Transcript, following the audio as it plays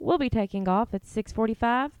We'll be taking off at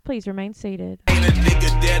 6:45. Please remain seated. Ain't a nigga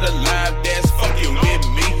dead alive that's fucking with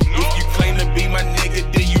me. If you claim to be my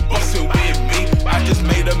nigga, then you bustin' with me. I just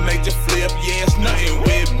made a major flip, yeah, it's nothing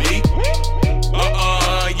with me.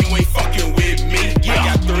 You ain't fucking with me. I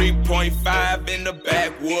got 3.5 in the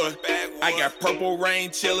backwood. I got Purple Rain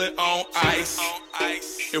chillin' on ice.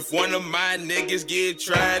 If one of my niggas get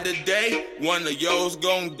tried today, one of yours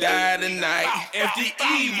gon' die tonight.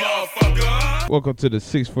 FDE, motherfucker. Welcome to the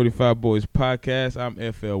 645 Boys Podcast. I'm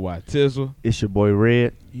FLY Tizzle. It's your boy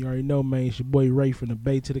Red. You already know, man. It's your boy Ray from the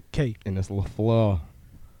Bay to the K. And it's LaFleur.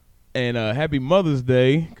 And happy Mother's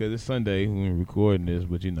Day, because it's Sunday when we're recording this,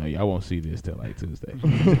 but you know, y'all won't see this till like Tuesday.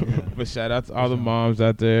 But shout out to all the moms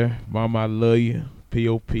out there. Mama, I love you.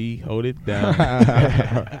 P.O.P. Hold it down.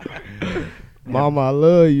 Mama, I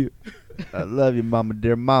love you. I love you, mama,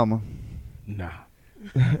 dear mama. Nah.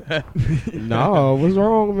 No, what's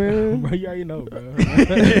wrong, man? Bro, you already know, bro.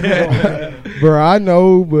 Bro, I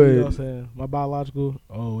know, but... You know what I'm saying? My biological,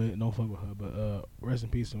 don't fuck with her. But rest in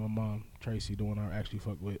peace to my mom, Tracy, the one I actually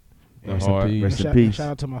fuck with. Rest in peace. Rest in peace. Shout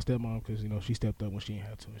out to my stepmom, because, you know, she stepped up when she ain't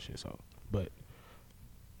had to and shit. So, but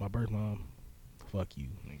my birth mom, fuck you,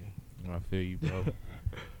 nigga. I feel you, bro.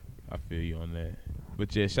 I feel you on that.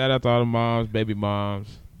 But yeah, shout out to all the moms, baby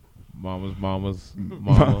moms, mamas. Mamas.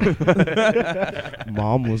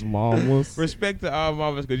 Respect to all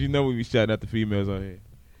mamas, because you know we be shouting out the females on here.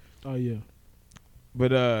 Oh, yeah.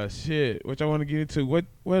 But shit, what y'all want to get into?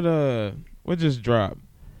 What just dropped?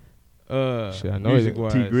 Shit, I know music it.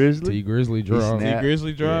 wise. T Grizzly. T Grizzly drop. Snap. T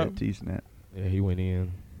Grizzly drop. Yeah, T Snap. Yeah, he went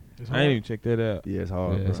in. It's I hard. ain't even check that out. Yeah, it's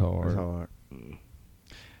hard. Yeah, it's bro. hard. It's hard.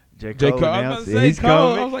 J. J. Cole, I was about announced to it. say He's Cole.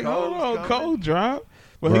 coming. I was like, hold Cole's on, coming. Cole dropped.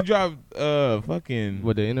 Well, he dropped fucking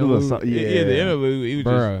With the Little interlude. song- yeah, the interlude. He was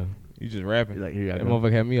Bruh, he just rapping. Like, here I that go.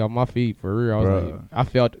 motherfucker had me off my feet for real. I was Bruh. like, I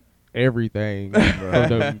felt everything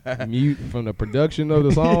from the production of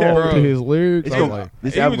the song Yeah, bro. to his lyrics. It's I was gonna- like,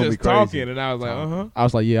 This he album was gonna be just crazy. talking, and I was like, I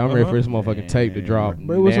was like, yeah, I'm ready for this Uh-huh. motherfucking tape to drop.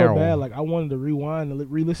 But it was so now. bad. Like, I wanted to rewind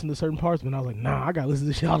and re-listen to certain parts, but I was like, nah, I got to listen to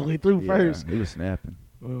this shit all the way through Yeah, first. He was snapping.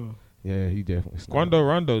 Yeah, he definitely snapped. Quando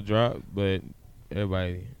Rondo dropped, but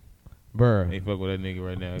everybody Bruh. ain't fuck with that nigga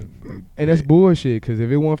right now. And that's bullshit, because if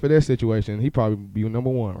it weren't for that situation, he'd probably be number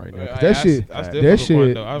one right now. 'Cause I that shit, still fuck that with shit,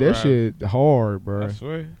 Quando. I that ride. shit hard, bro. I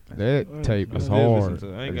swear. That tape I is still listen hard.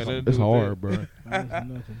 to it. I ain't got nothing to It's do with hard, bro. I didn't listen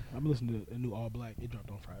to nothing. I'm listening to a new All Black. It dropped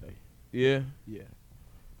on Friday. Yeah, Yeah.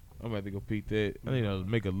 I'm about to go peek that. I need to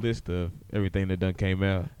make a list of everything that done came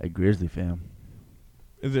out. A Grizzly fam.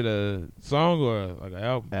 Is it a song or like an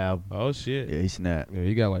album? Album. Oh shit! Yeah, he snapped. Yeah,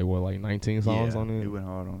 he got like 19 songs Yeah, on He it. went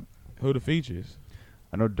hard on it. Who the features?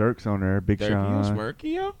 I know Dirk's on there. Big Dirkie Sean. and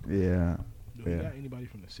Smirky, yo? Yeah. Do we Yeah. got anybody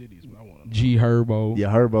from the cities? But I want to G Herbo. Yeah,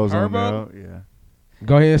 Herbo's on Herbo? there. Yeah.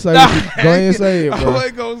 Go ahead and say it. Go ahead and say it, I bro.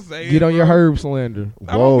 wasn't gonna say Get it, on your bro. Herb slander.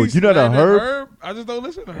 I don't Whoa, be you know the slandering Herb? I just don't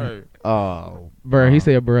listen to Herb. Oh. Bro, he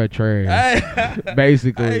said, bro, trash. I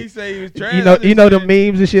Basically. ain't say he was trash. You I know, just you know the said-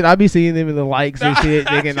 memes and shit. I be seeing them in the likes and shit,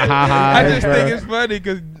 nigga, in the ha-ha. I just bro. think it's funny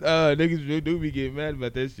because niggas do be getting mad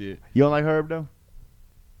about that shit. You don't like Herb, though?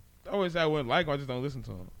 I wouldn't say I wouldn't like him. I just don't listen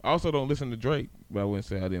to him. I also don't listen to Drake, but I wouldn't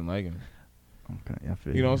say I didn't like him. Okay, I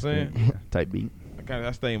feel You know what I'm saying? Type beat.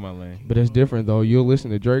 I stay in my lane. But that's different, though. You'll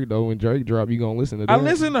listen to Drake, though. When Drake drop, you going to listen to that. I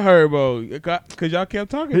listen to Herbo because y'all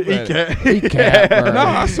kept talking about it. He capped, bro. No,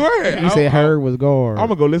 I swear. You said Herb was guard. I'm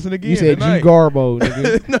going to go listen again You said tonight. G Garbo,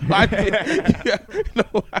 nigga. No, I didn't.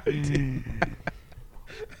 No, I didn't.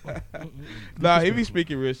 Nah, he be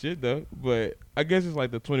speaking real shit, though. But I guess it's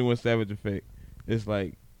like the 21 Savage effect. It's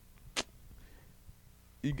like,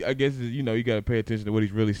 I guess, you know, you got to pay attention to what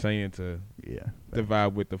he's really saying to Yeah. the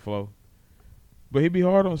vibe with the flow. But he be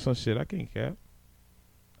hard on some shit. I can't cap.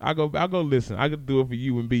 I'll go listen. I could do it for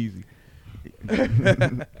you and Beezy.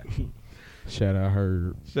 Shout out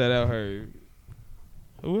Herb. Shout out her.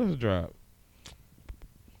 Who else dropped?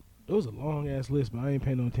 It was a long ass list, but I ain't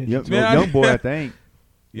paying no attention. Young, to Man, it. I- young boy, I think.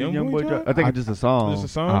 Young Boy dropped? I think it's just a song. Just a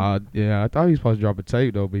song? Yeah, I thought he was supposed to drop a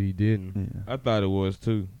tape, though, but he didn't. Yeah. I thought it was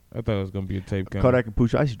too. I thought it was gonna be a tape coming. Kodak and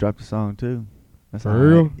Pusha Ice dropped a song too. That's For alright.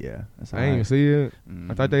 real? Yeah. That's I ain't even alright. see it.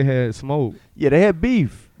 I thought they had smoke. Yeah, they had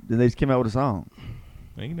beef. Then they just came out with a song.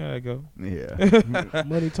 Man, you know how that go. Yeah.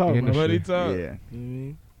 Money talk, Yeah, bro. no Money shit. talk. Yeah. You know what I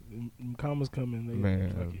mean? Them commas coming. They Man.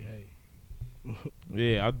 fuck it,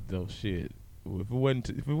 hey. Yeah, I do shit. If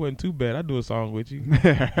it wasn't too bad, I'd do a song with you.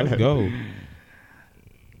 Let's go.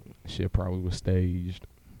 Shit probably was staged.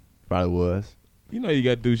 Probably was. You know you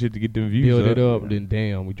gotta do shit to get them views Build up. it up, Yeah. then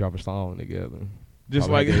damn, we drop a song together. Just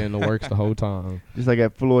Probably like had it in the works the whole time. Just like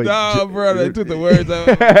that Floyd. Nah, bro, they took the words out.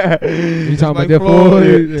 You talking like about that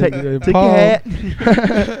Floyd. Floyd? Take your hat.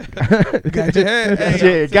 Got your hat.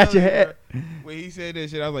 Hey, Got your I'm telling you, hat. bro, when he said that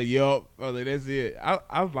shit, I was like, yup. I was like, that's it.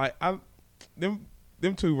 I was like, them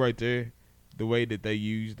two right there, the way that they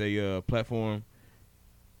use their platform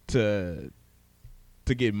to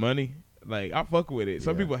get money. Like, I fuck with it.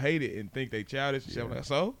 Some Yeah. people hate it and think they childish and shit. I'm Yeah. like,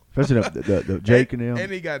 so? Especially the Jake and them.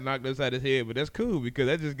 And he got knocked upside his head, but that's cool because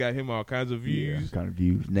that just got him all kinds of views. Kind of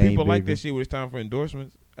views. Name People like bigger. that shit when it's time for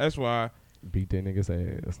endorsements. That's why, Beat that nigga's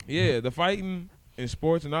ass. yeah, the fighting and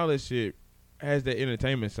sports and all that shit has that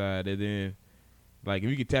entertainment side. And then, like, if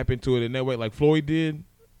you could tap into it in that way, like Floyd did,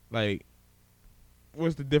 like,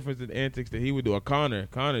 what's the difference in antics that he would do? Connor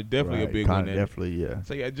definitely Right, a big Conor one. definitely, yeah.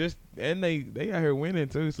 So yeah, and they out here winning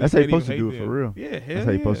too. So That's you how you can't supposed to even do hate it for them. real. Yeah, hell That's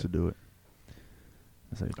how you yeah. supposed to do it.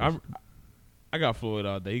 That's how you supposed I got Floyd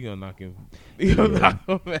all day. He gonna knock him. He gonna knock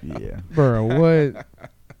him out. to. Yeah. Bro, what?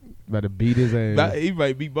 About to beat his ass. He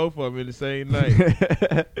might beat both of them in the same night.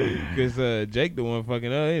 Because Jake the one fucking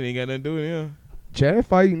up. It ain't got nothing to do with him. Chad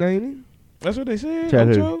fighting, ain't he? That's what they said.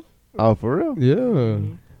 Chad who? Ocho. Oh, for real? Yeah.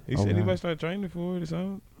 He Oh, said he wow. might start training for it or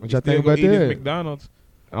something. What He y'all still think gonna about eat his that? McDonald's.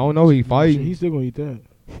 I don't know. He fighting. He's still gonna eat that.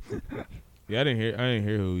 Yeah, I didn't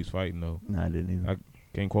hear who he's fighting though. Nah, I didn't either.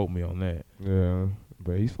 Can't quote me on that. Yeah,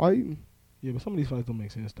 but he's fighting. Yeah, but some of these fights don't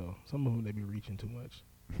make sense though. Some of them they be reaching too much.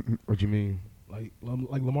 What you mean? Like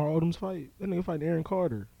Lamar Odom's fight. That nigga fighting Aaron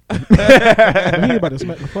Carter. He about to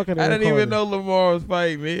smack the fuck out of I Aaron didn't even Carter. know Lamar was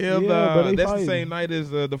fighting me. Hell Yeah, nah. but they That's fighting. the same night as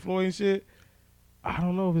the Floyd and shit. I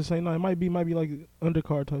don't know if it's the same night. It might be like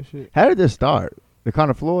undercard type shit. How did this start? The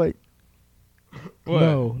Conor Floyd? What?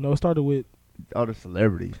 No, it started with All the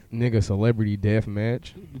celebrities. Nigga, celebrity death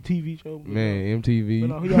match. the TV show. Man, MTV.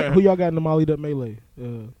 But no, who y'all got in the Mollied Up Melee?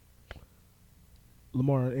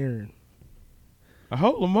 Lamar and Aaron. I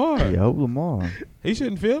hope Lamar. Yeah, hope Lamar. He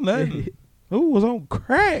shouldn't feel nothing. Who was on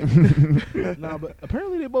crack? Nah, but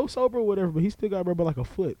apparently they both sober or whatever, but he still got bro like a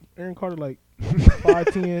foot. Aaron Carter like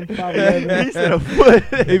 5'10", 5'11". He said a foot.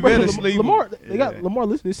 He Bro, better sleep. Lamar, they got Yeah. Lamar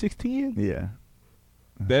listed at 6'10". Yeah.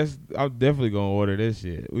 I'm definitely gonna order this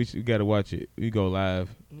shit. We gotta watch it. We go live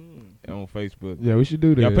on Facebook. Yeah, we should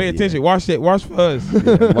do that. Y'all pay attention. Watch that. Watch for us. Watch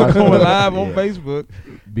We're for going us. live on Yeah. Facebook.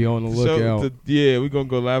 Be on the So, lookout. yeah, we're gonna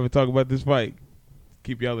go live and talk about this fight.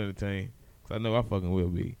 Keep y'all entertained. 'Cause I know I fucking will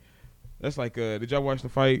be. That's like, did y'all watch the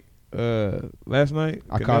fight last night?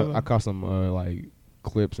 I caught some like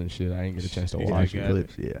clips and shit. I ain't get a chance to Yeah, watch I it. got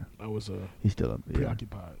Clips, yeah. I was He's still up. Yeah.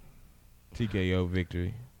 preoccupied. TKO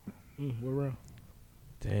victory. What round?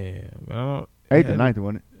 Damn. I don't, 8th or 9th,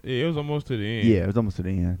 wasn't it? Yeah, it was almost to the end. Yeah, it was almost to the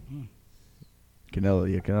end. Mm.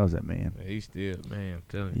 Canelo's that man. Man, he's still, man, I'm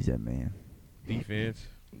telling you. He's that man. Defense.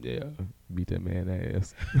 Yeah, beat that man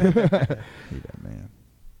ass. He's that man.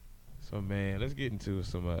 So, man, let's get into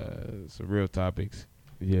some real topics.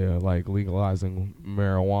 Yeah, like legalizing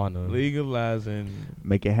marijuana. Legalizing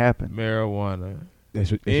Make it happen. marijuana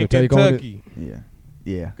That's your in take on it? Kentucky. Yeah.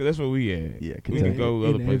 Yeah. Because that's where we at. Yeah, We Kentucky. can go other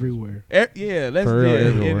in places. everywhere. Yeah, let's For real, in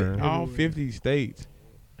everywhere. all Everywhere. 50 states.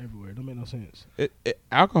 Everywhere. Don't make no sense.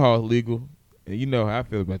 Alcohol is legal. And you know how I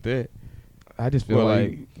feel about that. I just feel Well,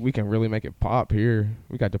 like we can really make it pop here.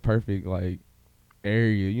 We got the perfect like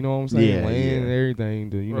area. You know what I'm saying? Yeah, Land yeah. and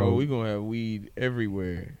everything. To you Bro, know, we going to have weed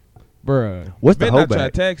everywhere. bruh. What's the Better whole not try to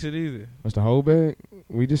back? tax it either. What's the whole bag?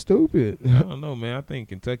 We just stupid. I don't know, man. I think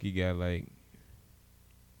Kentucky got like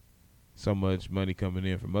so much money coming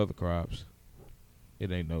in from other crops.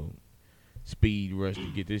 It ain't no speed rush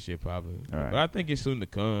to get this shit popping. All right. But I think it's soon to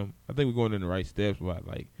come. I think we're going in the right steps by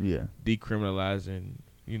like Yeah. decriminalizing,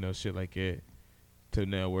 shit like that, to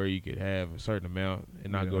now where you could have a certain amount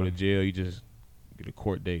and not go Yeah. to jail. You just get a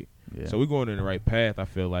court date. Yeah. So we're going in the right path, I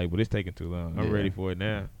feel like, but it's taking too long. I'm Yeah. ready for it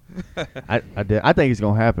now. I think it's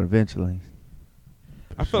gonna happen eventually.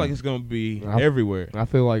 I feel like it's going to be I- everywhere. I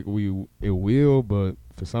feel like it will, but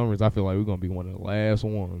for some reason I feel like we're gonna be one of the last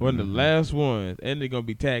ones. One of the last ones, and they're going to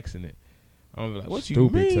be taxing it. I'm like, what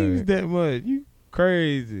Stupid you mean tax. that much? You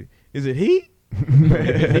crazy. Is it heat?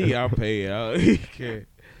 Heat, I'll pay it. I don't care.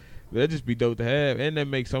 But that'd just be dope to have. And they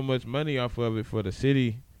make so much money off of it for the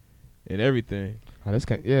city and everything. I just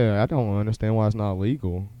can't. Yeah, I don't understand why it's not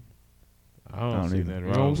legal. I don't, I don't see either. nothing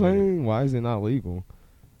You wrong know what I'm with it. saying? Why is it not legal?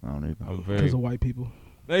 I don't even. I'm Because very. of white people.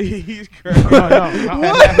 He's crazy.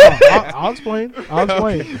 I'll explain. I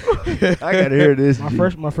gotta hear this.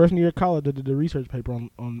 My freshman year of college, I did a research paper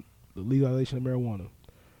on the legalization of marijuana,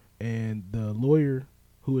 and the lawyer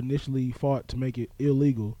who initially fought to make it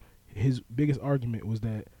illegal, his biggest argument was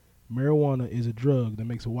that marijuana is a drug that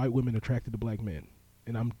makes white women attracted to black men,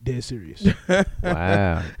 and I'm dead serious,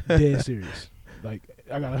 Wow. dead serious. like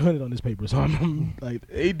I got 100 on this paper, so I'm like,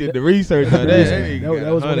 He did the research on that.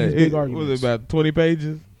 That was one of his big Was arguments. it about 20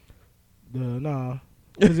 pages? nah,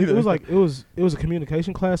 'cause it was like it was a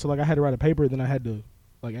communication class, so like I had to write a paper, then I had to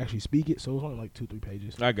like actually speak it, so it was only like 2-3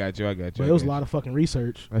 pages. I got you. But it was a lot of fucking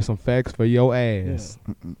research. That's some facts for your ass.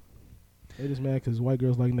 They just mad because white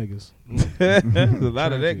girls like niggas. There's a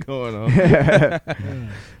lot of that going on. Yeah.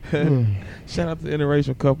 Shout out to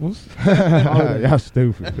interracial couples. Y'all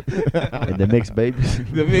stupid. And the mixed babies.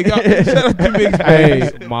 The big shout out to mixed Hey,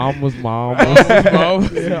 babies. mamas.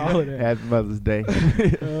 Yeah, all of that. Happy Mother's Day.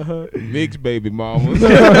 Uh-huh. Mixed baby mamas.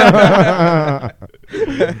 Yeah,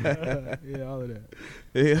 all of that.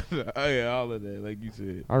 Yeah, oh yeah, all of that, like you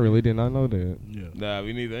said. I really did not know that. Yeah. Nah,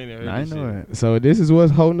 we neither. Ain't heard I this know shit. that. So this is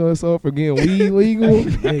what's holding us up for getting weed legal.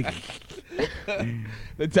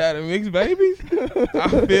 The tired of mixed babies.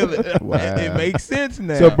 I feel it. Wow. It makes sense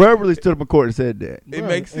now. So Brad really stood up in court and said that. it Bruh,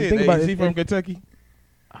 makes and sense. think Hey, about is it, he from and- Kentucky?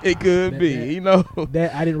 It could be. that- You know.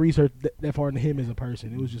 That I didn't research that far into him as a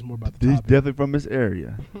person. It was just more about the He's topic. definitely from this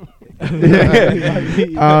area. He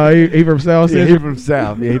from South Yeah, he Central. from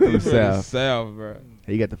South. Yeah, he from South. South, bro.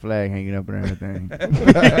 He got the flag hanging up and everything.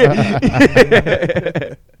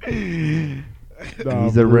 Nah,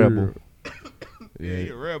 He's a for rebel. real. Yeah, he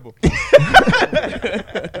a rebel.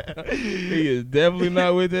 He is definitely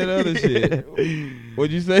not with that other shit.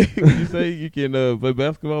 What'd you say? What'd you say? You can play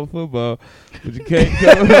basketball, football, but you can't. You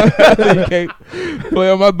can't play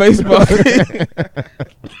on my baseball team.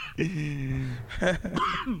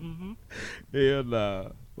 Hell nah.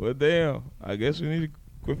 Well, damn. I guess we need to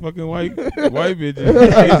quit fucking white bitches.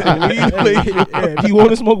 Get some weed, please. Yeah, if you want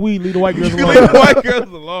to smoke weed, leave the white girls Leave alone. the white girls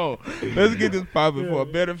alone. Let's get this popping for a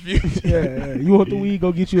better future. Yeah, you want the weed,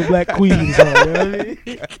 go get you a black queen or something. You know what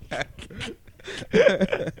I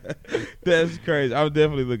mean? That's crazy. I'm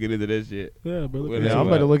definitely looking into that shit. Yeah, bro. Well, Yeah, I'm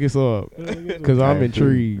about to look this up because I I'm am too.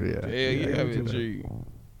 intrigued. Yeah. Yeah, I'm intrigued.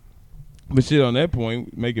 But shit, on that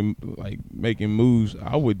point, making moves,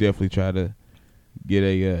 I would definitely try to get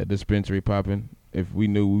a dispensary popping if we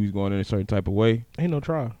knew we was going in a certain type of way. Ain't no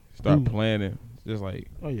try. Start Ooh. planning, just like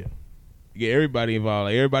Oh yeah. get everybody involved.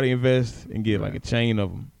 Like everybody invest and get like a chain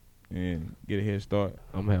of them and get a head start.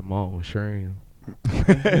 I'm gonna have my own shrine. What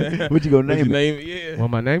you gonna What's your name it? name? Yeah. What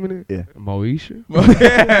am I naming it? Yeah. Moesha.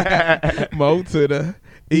 Mo to the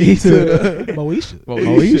E to the Moesha.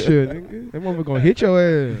 Moesha, nigga. That mother gonna hit your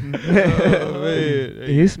ass. Oh, man. There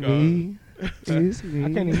you It's go. me. It's me.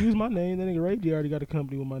 I can't even use my name. That nigga Ray J already got a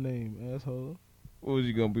company with my name, asshole. What was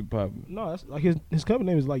you gonna be popping? No, that's like his company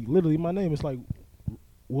name is like literally my name. It's like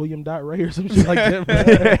William Dot Ray or some shit like that. Bro.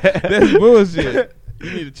 That's bullshit.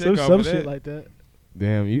 You need to check off some of shit that. like that.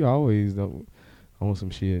 Damn, you always don't on some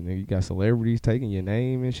shit, nigga. You got celebrities taking your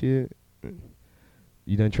name and shit.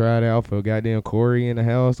 You done tried out for goddamn Corey in the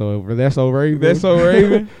house, or that's so Raven. That's so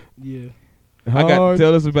Raven. Yeah. I got to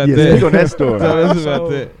tell us about Yeah, that. speak on that story. Tell us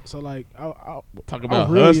about that. So like, Talk I about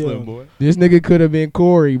was really hustling, young. boy. This nigga could have been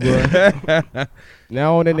Corey, bro.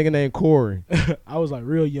 Now on that nigga named Corey. I was like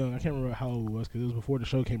real young. I can't remember how old it was because it was before the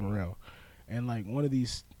show came around. And like one of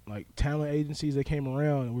these like talent agencies that came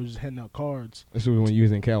around and were just handing out cards. This was when you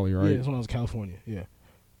was in Cali, Yeah, right? that's when I was in California. Yeah,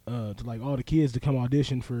 to like all the kids to come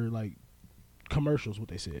audition for like commercials. What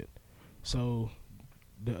they said. So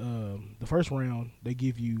the first round they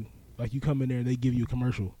give you like you come in there and they give you a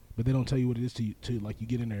commercial, but they don't tell you what it is to like you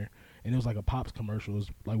get in there and it was like a Pops commercial. It was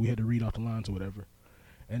like we had to read off the lines or whatever,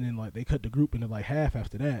 and then like they cut the group into like half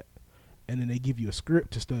after that, and then they give you a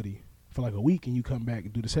script to study for like a week and you come back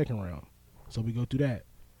and do the second round. So we go through that,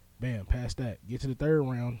 bam, pass that, get to the third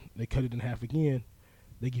round, they cut it in half again.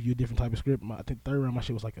 They give you a different type of script. I think third round my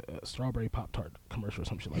shit was like a strawberry Pop-Tart commercial or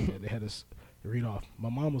some shit like that. They had us read off. My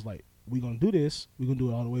mom was like, "We gonna do this. We gonna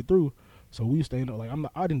do it all the way through." So we staying up. Like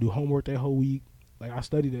I didn't do homework that whole week. Like I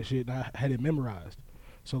studied that shit and I had it memorized.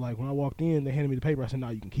 So like when I walked in, they handed me the paper. I said, "No,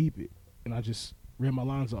 you can keep it." And I just read my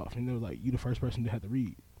lines off. And they were like, "You the first person to have to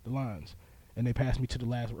read the lines." And they passed me to the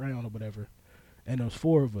last round or whatever. And there was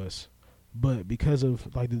 4 of us. But because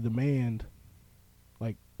of like the demand,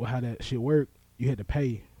 like how that shit worked, you had to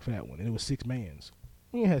pay for that one, and it was 6 bands.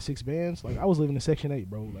 We ain't had 6 bands. Like I was living in Section 8,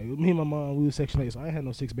 bro. Like me and my mom, we was Section 8, so I ain't had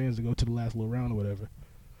no 6 bands to go to the last little round or whatever.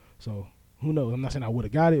 So who knows? I'm not saying I would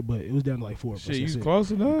have got it, but it was down to like 4 of us. Shit, you That's was it.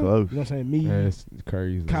 close enough. Close. You know what I'm saying? Me, That's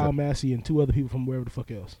crazy. Kyle Massey, and 2 other people from wherever the fuck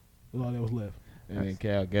else. That's all that was left. And then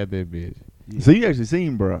Cal got that bitch. Yeah. So you actually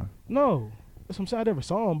seen, bro? No. That's what I'm saying. I never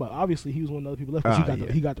saw him, but obviously he was one of the other people left. 'Cause Ah,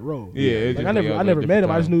 he got the role. Yeah, it's Like just I never like met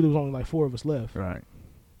him. I different just time. knew there was only like 4 of us left. Right.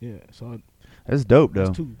 Yeah. So That's dope though.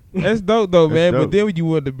 That's two. That's dope though, That's man. dope. But then you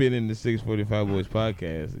wouldn't have been in the 645 Boys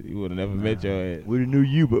podcast. You would have never met your ass. We knew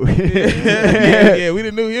you, but yeah, we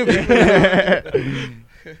didn't know him.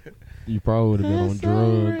 You probably would have been on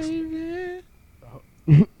drugs,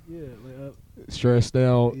 Yeah, like, stressed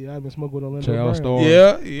out, yeah, I've been smoking with Orlando child Brown. star.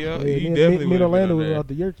 Yeah, Yeah, you me definitely and would have Orlando been was on out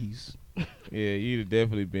the Yerkes. there. Yeah, you'd have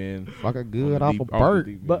definitely been Like a on good the off deep- a off the Burt.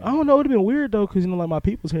 deep But end. I don't know, it'd have been weird though, cause like my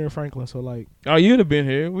people's here in Franklin, so like, Oh, you'd have been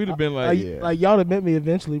here. We'd have been like, like y'all have met me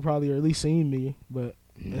eventually, probably, or at least seen me, but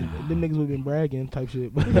and them niggas would have been bragging type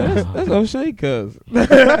shit. But that's O'Shea, cuz. you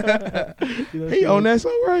know, He shit on like- that so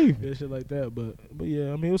right. Yeah, shit like that. But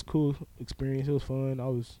yeah, I mean, it was cool experience. It was fun. I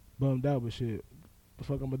was bummed out, but shit, the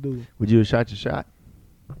fuck I'm gonna do? would you have shot your shot?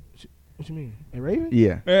 What you mean? And Raven?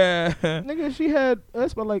 Yeah. Yeah, Nigga, she had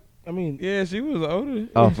us, but like, I mean, yeah, she was older.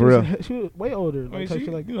 Oh, she for was, real? she was way older. I Like, mean, type she,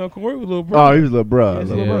 shit like, you know, Corey was a little Oh, brother. he was a little bruh. yeah, a it's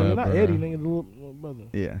little little yeah, brother, not bruh. Eddie, nigga, the little brother.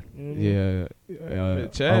 Yeah. You know what I mean? Yeah,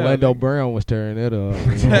 child, Orlando nigga. Brown was tearing it up.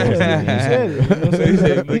 Yeah, he said it. You know what I'm So he saying?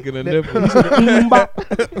 said licking a nipple.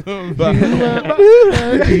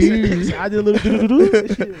 I did a little do-do-do-do.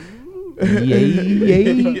 Shit.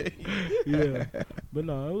 yeah. Yeah, but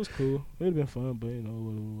no, it was cool. It would have been fun, but you know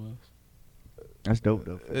what it was. That's dope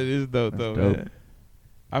though. It is dope, That's though, dope. man.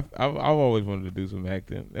 I've always wanted to do some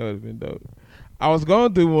acting. That would have been dope. I was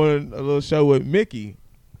going to do a little show with Mickey.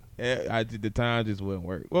 The time just wouldn't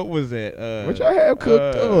work. What was that? What y'all have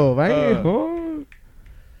cooked up, man?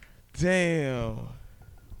 Damn.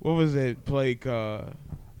 What was that play called?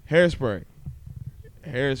 Hairspray.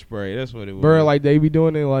 Hairspray. That's what it was. Bro, like they be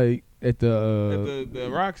doing it like at At the. the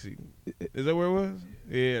Roxy. Is that where it was?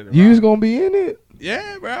 Yeah. The You was Roxy. gonna be in it?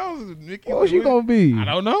 Yeah, bro. I was Mickey. What was you gonna be? I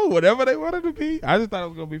don't know. Whatever they wanted to be. I just thought it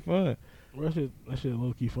was gonna be fun. Well, that shit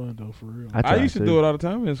low key fun though, for real. I tried used to do it all the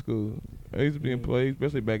time in school. I used to be in plays,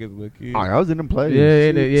 especially back as a little kid. Oh, I was in them plays.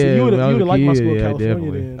 Yeah, See, yeah. you would when I have was a liked my kid, school in yeah, California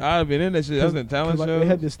definitely. then. I've been in that shit. I was in talent like, shows. they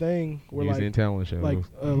had this thing where He was in like talent shows.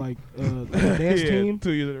 the dance Yeah, team,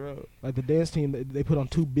 2 years in a row. like the dance team, they put on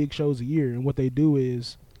 2 big shows a year, and what they do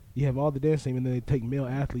is you have all the dance team, and then they take male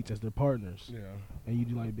athletes as their partners, Yeah, and you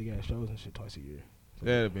do like big ass shows and shit twice a year.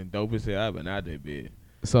 that'd have been dope as hell. I've been out there, big.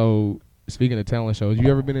 So speaking of talent shows, you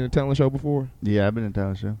ever been in a talent show before? Yeah, I've been in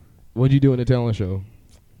talent show. What'd you do in a talent show?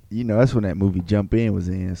 You know, that's when that movie Jump In was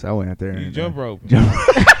in, so I went out there. You and, jump rope.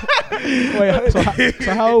 Wait, so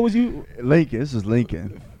how old was you? Lincoln. This was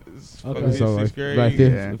Lincoln. Okay. So like, Sixth grade. like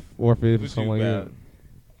Yeah. fifth or fifth, What something you like about?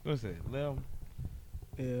 that. What's that? 11?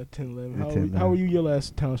 Yeah, 10, 11. Yeah, How, 10, how were you your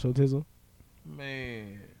last talent show, Tizzle?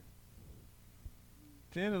 Man.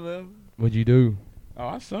 10, 11. What'd you do? Oh,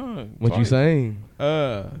 I sung. What you twice. sang?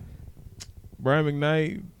 Brian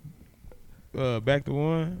McKnight. Back to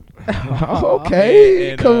One.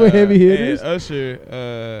 Okay, come with heavy hitters. And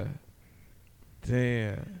Usher.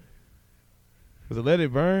 Damn. Was it Let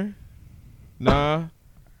It Burn? Nah.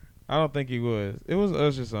 I don't think he was. It was an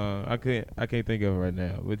Usher song. I can't think of it right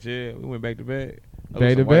now. But yeah, we went back to back.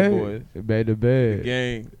 Back to Boys. back, back to The back.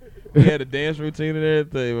 gang. He had a dance routine and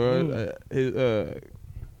everything, bro. His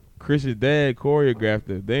Chris's dad choreographed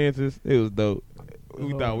the dances. It was dope.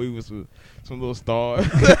 We thought we was some little stars.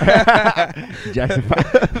 Jackson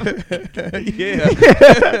 5. Yeah.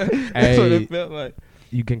 That's what Hey. it felt like.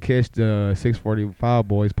 You can catch the 645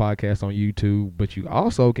 Boys podcast on YouTube, but you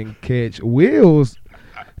also can catch Will's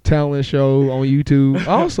talent show on YouTube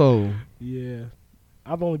also. Yeah,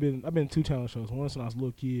 I've been in 2 talent shows. Once when I was a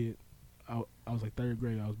little kid, I was like 3rd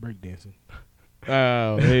grade. I was breakdancing.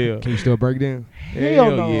 Oh, hell. Can you still break dance?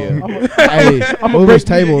 Hell no. yeah. Hey, I'm move break this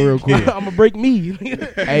table real quick. I'm gonna break me.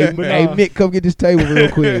 Hey, But hey, nah. Mick, come get this table real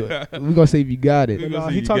quick. We're gonna see if you got We it. gonna But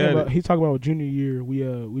see he you talking got about it. he talking about junior year. We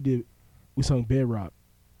sung Bedrock.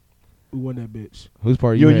 We won that bitch. Whose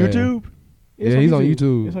part You on had? YouTube? Yeah, he's on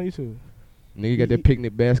YouTube. It's on YouTube. Nigga got that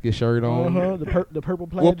picnic basket shirt on. The purple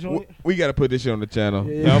plaid joint. We got to put this shit on the channel.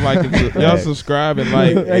 Yeah. Y'all like it, y'all subscribe and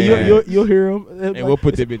like, Yeah, you'll hear him. and we'll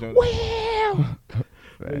put that bitch on.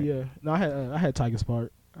 But yeah, no, I had Tiger's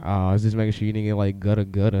part. I was just making sure you didn't get like gutter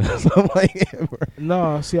or something like that, bro.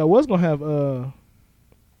 No, see, I was gonna have who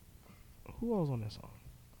else on that song?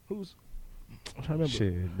 Who's? I'm trying to remember.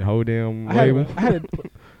 Shit, the whole damn I label. had a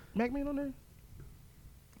Mac Man on there.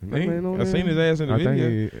 I seen his ass in the I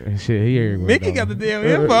video. think shit, he everywhere. Mickey dog. got the damn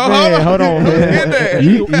Man, info. hold on, Get man. there.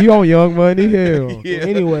 you on Young Money? Hell. Yeah.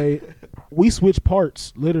 Anyway, we switched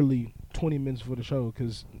parts literally 20 minutes before the show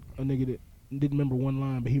because a nigga that didn't remember one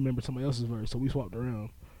line, but he remembered somebody else's verse, so we swapped around.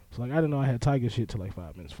 So like I didn't know I had Tiger shit till like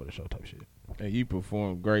 5 minutes before the show type shit. And you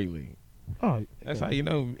performed greatly. Oh, That's how you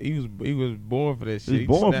know he was born for that shit. was He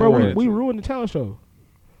born snapped for bro, it. we ruined the talent show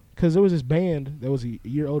because there was this band that was a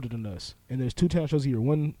year older than us, and there's 2 talent shows a year,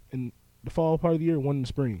 one in the fall part of the year, one in the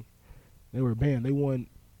spring. They were a band. They won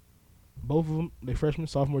both of them, their freshman,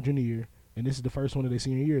 sophomore, junior year, and this is the first one of their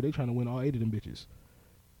senior year. They trying to win all 8 of them bitches.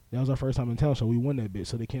 That was our first time in town, so we won that bitch,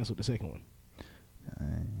 so they canceled the second one.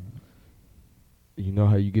 You know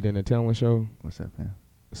how you get in a talent show? What's that, man?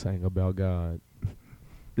 Sang about God. Is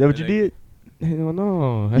that what you did? Hell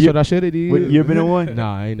no. That's what I should have did. What, you ever been in one?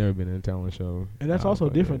 Nah, I ain't never been in a talent show. And that's Nah, also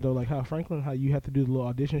fuck different, that. though, like how Franklin, how you have to do the little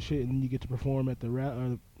audition shit, and then you get to perform at the rap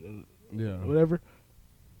or Yeah. whatever.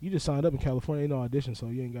 You just signed up in California, ain't no audition, so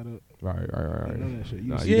you ain't got to Right. none of that shit. You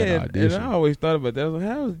Nah, just- you gotta Yeah, and audition. I always thought about that. I was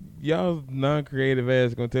like, how's y'all's non-creative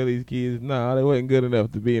ass gonna tell these kids, nah, they wasn't good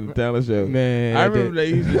enough to be in the talent show? Man, I remember they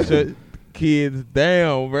used to shut kids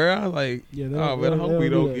down, bro. I was like, Yeah, oh, man, I hope we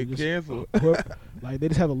don't get canceled. Like, they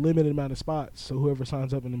just have a limited amount of spots, so whoever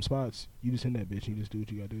signs up in them spots, you just in that bitch, you just do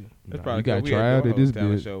what you got to do. That's Nah, probably you got cool. We had try out your at this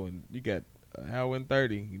talent bitch. show, and you got an hour and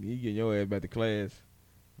 30. You get your ass back to class.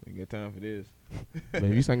 You got time for this. Man,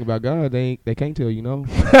 if you sing about God, they can't tell you no.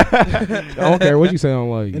 I don't care what you say on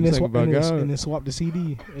like. And You then, sing about God. and then swap the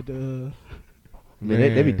CD at the. Man,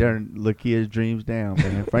 they be turning little kids' dreams down,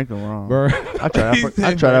 man. Franklin wrong. Bro, I tried He out for, said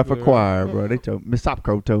I tried out for Franklin choir, bro. They told Miss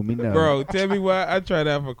Sopko told me no. Bro, tell me why I tried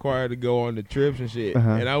out for choir to go on the trips and shit. Uh-huh.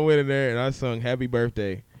 And I went in there and I sung Happy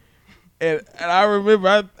Birthday. And I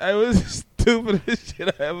remember I was the stupidest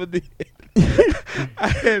shit I ever did. I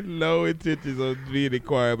had no intentions of being in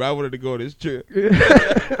choir, but I wanted to go on this trip.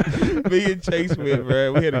 Me and Chase went,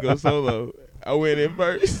 bro. We had to go solo. I went in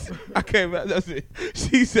first. I came out. I said,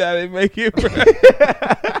 she said I didn't make it, bro.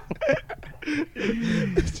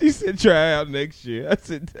 She said try out next year. I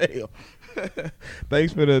said, damn.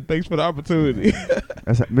 thanks for the opportunity.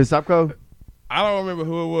 That's Miss Sopko. I don't remember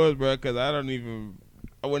who it was, bro, because I wasn't even,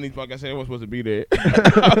 like I said, I wasn't supposed to be there.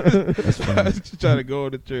 I was just trying to go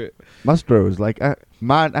on the trip. My story was like I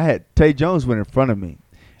had Tay Jones went in front of me.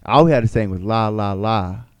 All we had to sing was la la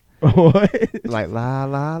la. what? Like la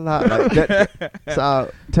la la. Like that.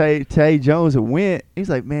 So Tay Jones went. He's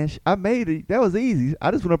like, man, I made it. That was easy.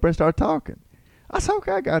 I just went up there and started talking. I said,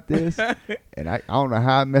 okay, I got this. And I don't know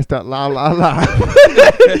how I messed up la la la.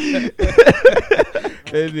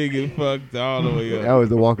 That nigga fucked all the way up. That was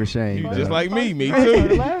the walk of shame. You dog. just like me I started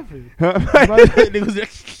too. laughing. Nigga was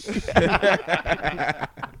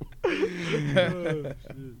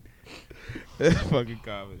That's fucking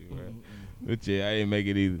comedy, bro. But yeah, I didn't make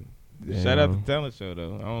it either. Shout out to the talent show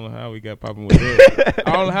though. I don't know how we got popping with that.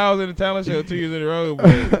 I don't know how I was in the talent show 2 years in a row, but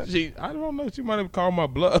I don't know. She might have called my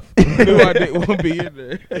bluff. Knew I didn't want to be in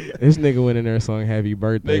there. This nigga went in there and sung Happy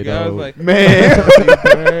Birthday. Nigga, I was though. like, man. Happy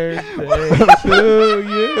birthday to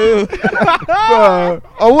you. Bro,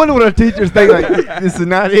 I wonder what our teachers think. Like, this is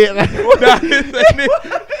not it. Like, Nah, this ain't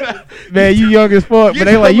it. Man, you young as fuck, but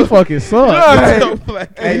they like you fucking suck. I'm so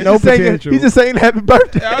black. Ain't he's no just saying- potential. He's just saying happy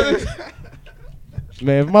birthday. I was-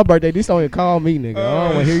 Man, for my birthday, this don't even call me, nigga. I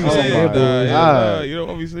don't want to hear you Oh, say yeah, that. nah, bullshit. yeah, you don't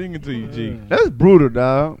want me singing to you, G. That's brutal,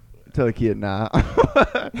 dog. Tell a kid, nah.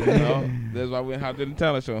 No, that's why we hopped in the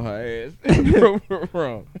talent show on her ass.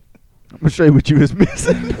 Wrong. I'm gonna show you what you was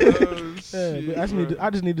missing. Oh, Yeah, shit, but bro. I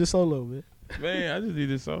just need the solo, man. Man, I just need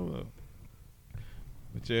this solo.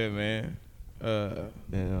 But yeah, man.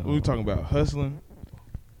 Yeah. We were talking about hustling.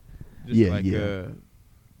 Just Yeah, like, yeah.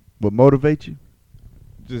 What motivates you?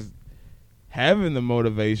 just having the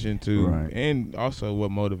motivation to, Right. and also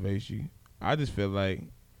what motivates you. I just feel like,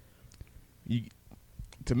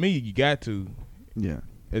 to me, you got to, Yeah.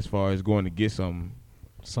 as far as going to get something,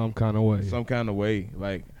 Some kind of way. some kind of way.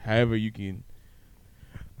 Like, however you can,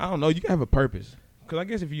 I don't know, you can have a purpose. Because I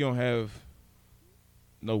guess if you don't have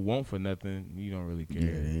no want for nothing, you don't really care.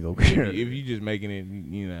 Yeah, you go If care. you just making it,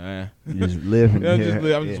 you know, You just living. I'm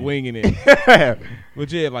yeah, just yeah. winging it.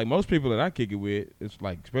 But yeah, like most people that I kick it with, it's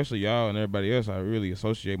like, especially y'all and everybody else I really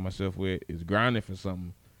associate myself with, is grinding for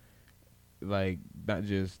something. Like, not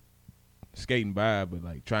just skating by, but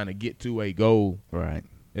like trying to get to a goal Right.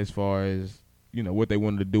 as far as, you know, what they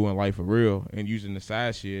wanted to do in life for real, and using the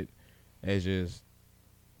side shit as just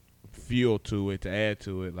fuel to it, to add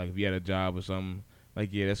to it. Like if you had a job or something, like,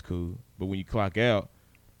 yeah, that's cool. But when you clock out,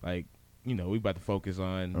 like, you know, we about to focus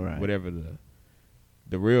on Right. whatever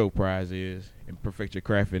the real prize is and perfect your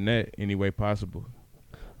craft in that any way possible.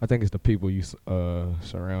 I think it's the people you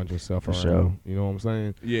surround yourself For around. sure. You know what I'm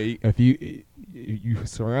saying? Yeah, If you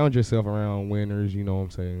surround yourself around winners, you know what I'm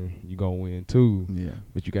saying, you gonna win too. Yeah.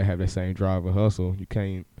 But you gotta have that same drive and hustle. You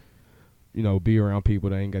can't, you know, be around people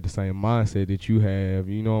that ain't got the same mindset that you have.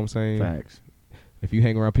 You know what I'm saying? Facts. If you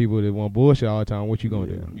hang around people that want bullshit all the time, what you gonna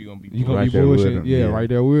Yeah. do? you gonna be You gonna Right be there with bullshit. them, Yeah, yeah. right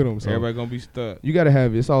there with them. So everybody gonna be stuck. you gotta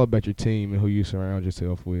have. It's all about your team and who you surround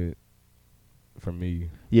yourself with. For me,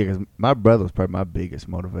 Yeah, because my brother was probably my biggest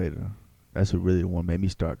motivator. That's what really the one made me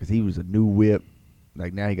start because he was a new whip.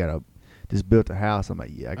 Like now he got just built a house. I'm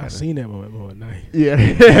like, yeah, I got. I seen that moment night. Yeah,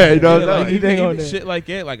 yeah, you know what I'm like, saying? even shit like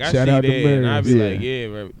that. Like I Shout see out that, to and I be Maris. like, yeah,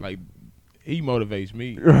 bro, like he motivates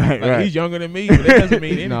me. Right, like, right. He's younger than me, but that doesn't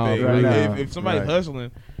mean anything. No, Like, right, no, if somebody's right.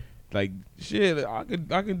 hustling, like shit, I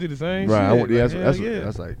can do the same. Right, shit. yeah, Like, hell yeah.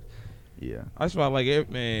 that's like, yeah, That's why, like,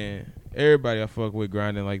 everybody I fuck with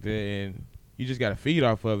grinding like that, and you just gotta feed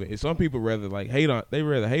off of it. And some people rather hate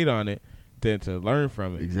on it than to learn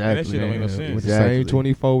from it. Exactly. And that shit don't make no With sense. the same Exactly.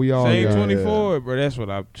 24 we all Same got. 24, bro. That's what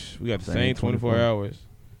we got the Same same 24 24. hours.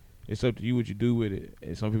 It's up to you what you do with it.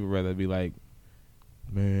 And some people rather be like,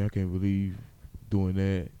 man, I can't believe doing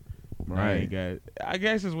that. I ain't got. I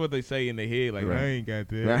guess it's what they say in their head. Like, Right. I ain't got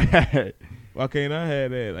that. right. Why can't I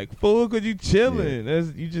have that? Like, fool, cause you chilling. Yeah.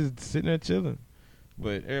 You just sitting there chilling.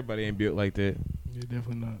 But everybody ain't built like that. Yeah,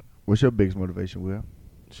 definitely not. What's your biggest motivation, Will?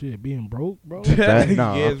 Shit, being broke, bro. That-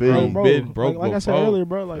 no, I yes, feel bro. you. Bro, Been broke like I said before. earlier,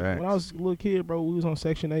 bro. Like Facts. when I was a little kid, bro, we was on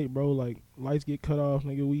Section 8, bro. Like lights get cut off,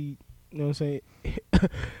 nigga. We, you know what I'm saying,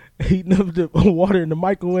 heating up the water in the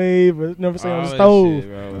microwave, or never say on All the that stove. shit,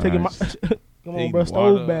 bro. Taking Nice. my, come on, Heating bro, water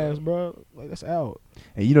stove up. baths, bro. Like that's out.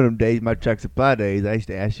 And you know them days, my truck supply days, I used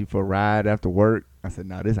to ask you for a ride after work. I said,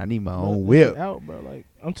 nah, I need my Bro, own this whip. shit out, bro. Like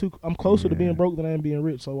I'm closer to Yeah. being broke than I am being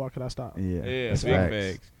rich. So why could I stop? Yeah, Yeah, that's big facts.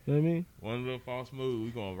 facts. You know what I mean? One little false move,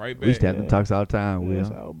 we going right back. We used to have them Yeah. talks all the time, Yeah, that's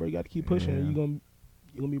Will. out, bro. You got to keep pushing. Yeah.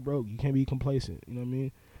 You're gonna be broke. You can't be complacent. You know what I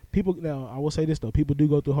mean? People now, I will say this though. People do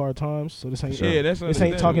go through hard times, so this ain't Sure. Yeah, that's this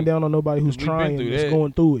ain't talking understandable. down on nobody who's We've been trying. through That's that.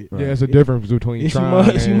 going through it. Right. Yeah, it's a difference between It's you,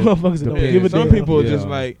 trying it's you and motherfuckers that don't depends. give a Some damn. people are just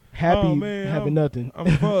Yeah. like, Happy oh, man, having nothing.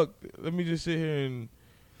 I'm fucked. Let me just sit here and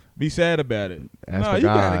be sad about it. Ask No, for you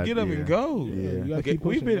gotta God, get up yeah. and go. Yeah. You gotta Like, keep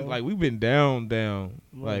we've pushing, been bro. we've been down, Right.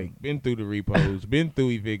 like been through the repos, been through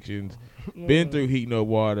evictions, been through heating up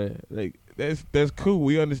water. Like that's cool.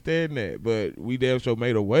 We understand that, but we damn sure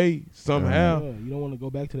made a way somehow. Yeah, you don't want to go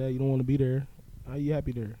back to that. You don't want to be there. How you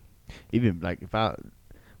happy there? Even like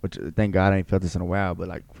which thank God I ain't felt this in a while, but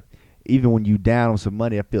like even when you down on some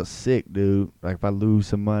money, I feel sick, dude. Like if I lose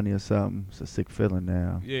some money or something, it's a sick feeling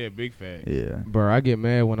now. Yeah, big fact. Yeah. Bro, I get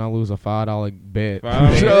mad when I lose a $5 bet.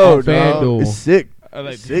 $5 Sure, on dog. FanDuel. It's sick. I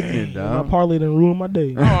like Sickening, My dog. parlay done ruined my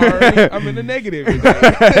day. I'm in the negative.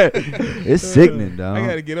 It's sickening, dog. I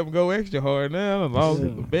gotta get up and go extra hard now. I'm lost Yeah.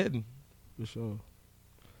 betting. For sure.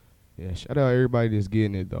 Yeah, shout out everybody that's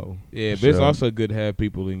getting it though. Yeah, For but it's sure. also good to have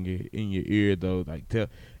people in your ear though. Like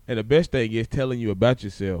and the best thing is telling you about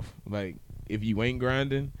yourself. Like if you ain't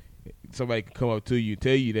grinding, somebody can come up to you,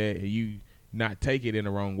 tell you that, and you not take it in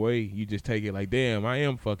the wrong way. You just take it like, damn, I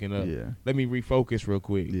am fucking up. Yeah. Let me refocus real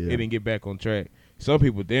quick. Yeah. It and get back on track. Some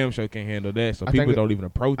people damn sure can't handle that, so I people think don't even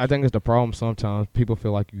approach. I think it's the problem sometimes. People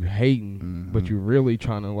feel like you hating, but Mhm. you really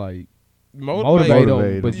trying to like Motivate. motivate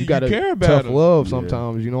Motivate them. But 'em. you got to care about tough 'em. love Yeah.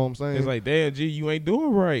 sometimes. You know what I'm saying? It's like, damn, G, you ain't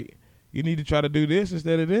doing right. You need to try to do this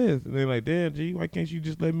instead of this. And they're like, damn, G, why can't you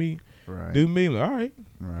just let me Right. do me? Like, all right.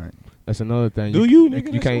 Right. That's another thing. Do you,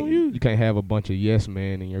 nigga? That's can't on you. You can't have a bunch of yes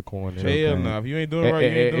men in your corner. Hell okay. no. If you ain't doing right, you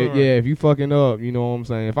ain't doing right. Yeah, if you fucking up, you know what I'm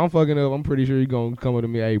saying. If I'm fucking up, I'm pretty sure you gonna come up to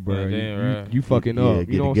me, hey, bro, Yeah, you, damn you- right. you fucking Yeah, up. get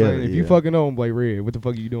You know what I'm together, saying? If you yeah. fucking up, I'm like, Red, what the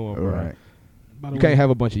fuck are you doing, bro? Right. By the You way, can't have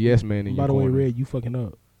a bunch of yes men in By your the way, corner. Red, you fucking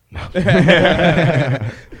up.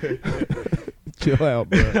 Chill out,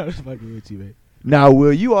 bro. I was fucking with you, man. Now,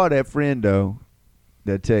 Will, you are that friend though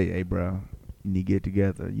that tell you, hey, bro, you need to get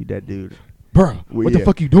together. You that dude. Bro, Well, what yeah. the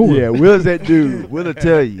fuck you doing? Yeah, Will's that dude. Will'll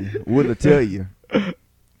tell you. Will'll tell you. Bro, I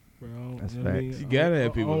don't- That's you know what I mean? facts. You gotta have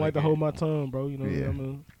I people don't like like to that. hold my tongue, bro. You know, Yeah.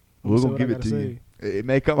 I'm We're say gonna what give I it to gotta you. say. It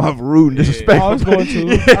may come off rude and Yeah. disrespectful. I was going to.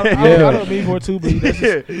 Yeah. I don't mean for it too, but that's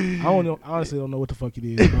just, I don't know. Honestly, don't know what the fuck it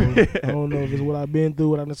is, bro. I don't know if it's what I've been through,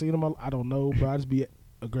 what I've seen in my life. I don't know, bro. I just be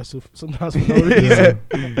aggressive sometimes for no reason.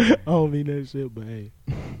 I don't mean that shit, but hey,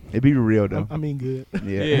 It be real though. I mean good.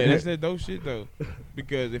 Yeah, that's that dope shit though.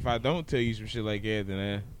 Because if I don't tell you some shit like that,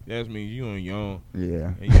 then that means you on your own,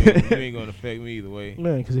 Yeah. and you ain't gonna affect me either way.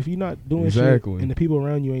 Man, because if you're not doing Exactly. shit and the people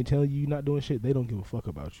around you ain't telling you you're not doing shit, they don't give a fuck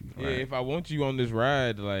about you. Yeah, if I want you on this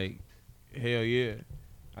ride, like, hell yeah,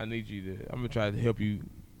 I need you to. I'm gonna try to help you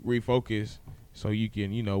refocus so you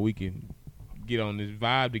can, we can get on this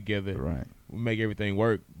vibe together, Right. make everything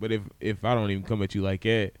work. But if I don't even come at you like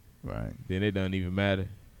that, Right. then it doesn't even matter.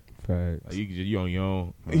 Facts. Like, you on your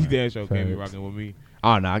own. Right. You damn sure can't be Facts. rocking with me.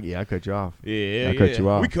 Oh no, I cut you off. Yeah, I cut you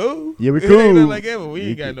off. We cool. Yeah, we It ain't nothing cool. like that, but we You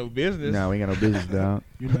ain't got could- no business. No, we ain't got no business, dog.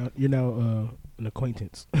 You're now an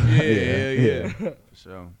acquaintance. Yeah.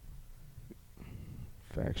 So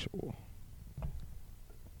Factual.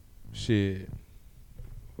 Shit.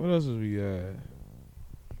 What else was we What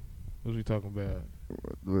was we talking about?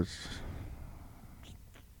 was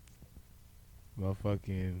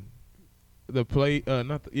motherfucking the play.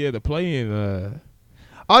 The play-in.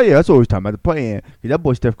 Oh yeah, that's what we was talking about. The play-in. That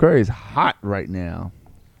boy Steph Curry is hot right now.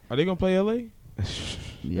 Are they gonna play LA?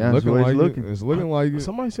 Yeah, that's the way it's looking. It's looking like it.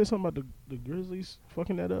 Somebody said something about the Grizzlies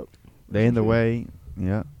fucking that up. They in the way.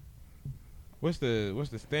 Yeah. What's the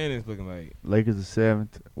standings looking like? Lakers is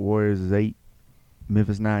 7th. Warriors is 8.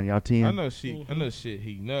 Memphis 9. Y'all 10. I know shit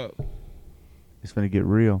heating up. It's finna get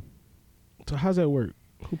real. So how's that work?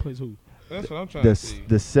 Who plays who? That's what I'm trying The to see.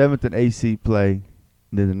 the 7th and AC play,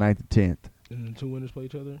 then the 9th and 10th. And the two winners play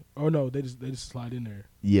each other? Oh no, they just slide in there.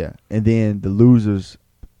 Yeah, and then the losers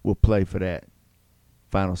will play for that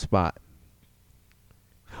final spot.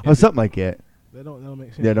 Or something like that. That don't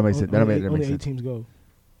make sense. Yeah, that makes sense. That Only makes eight sense. teams go.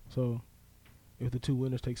 So if the two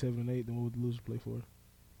winners take 7 and 8, then what would the losers play for?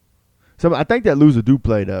 So I think that loser do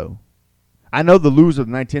play though. I know the loser of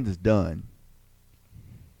the 19th is done.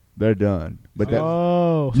 They're done. But that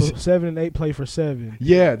so 7 and 8 play for 7.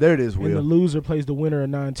 yeah, there it is, And the Will. loser plays the winner of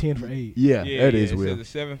 9-10 for 8. Yeah, there it is, It Will.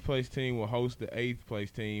 says the 7th place team will host the 8th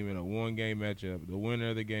place team in a 1-game matchup. The winner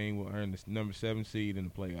of the game will earn the number 7 seed in the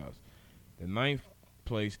playoffs. The 9th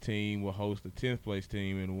place team will host the 10th place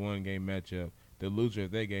team in a 1-game matchup. The loser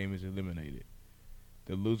of that game is eliminated.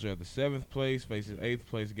 The loser of the 7th place faces 8th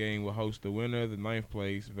place game will host the winner of the 9th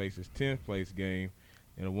place faces 10th place game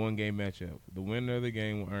in a 1-game matchup. The winner of the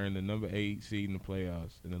game will earn the number 8 seed in the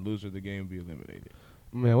playoffs, and the loser of the game will be eliminated.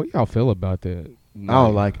 Man, what y'all feel about that?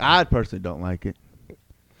 I personally don't like it.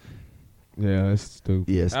 Yeah, it's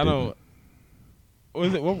stupid. Yeah, it's I stupid.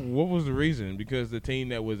 don't. What was the reason? Because the team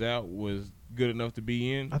that was out was good enough to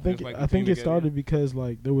be in. I think Just like the I think team it that got started in? because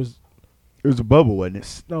like there was It was a bubble, wasn't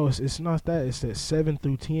it? no, it's not that. It's that 7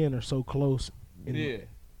 through 10 are so close. Yeah.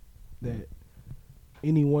 That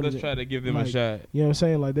anyone. Let's try to give them a like, shot. You know what I'm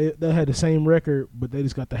saying? Like they had the same record, but they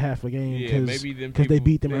just got the half a game Yeah, maybe them because they people-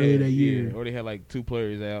 beat them earlier that year. or they had like 2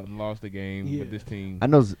 players out and lost the game. Yeah. But this team, I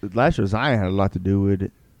know last year Zion had a lot to do with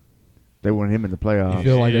it. They wanted him in the You playoffs.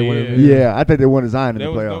 feel like they wanted to Yeah, I think they wanted Zion in there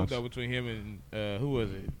the was no playoffs. doubt between him and who was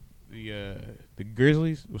it? The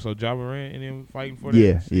Grizzlies. So Ja Morant and him fighting for that.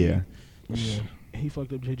 Yeah, seed. yeah. Yeah. He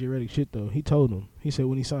fucked up JJ Redick shit though. He told him. He said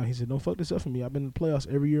when he signed, he said, "Don't fuck this up for me. I've been in the playoffs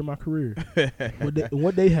every year of my career."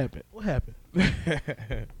 What day happened? What happened?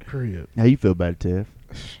 Crib. How you feel about it, Tiff?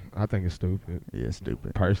 I think it's stupid. Yeah, it's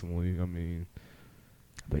stupid. Personally, I mean,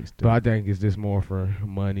 I think it's but I stupid. think it's just more for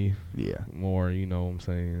money, Yeah, more. You know what I'm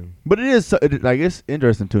saying? but it is it's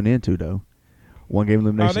interesting to tune into though. 1 game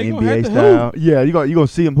elimination they gonna NBA have to style. Yeah, you gonna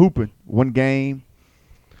see them hooping 1 game.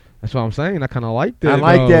 That's what I'm saying. I kind of like that. I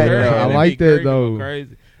like though. that, Curry, though. I that'd like be that Curry though. going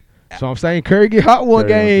crazy. So I'm saying Curry get hot one Curry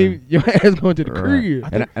game, your ass going to the Right.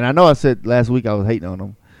 crib. And I know I said last week I was hating on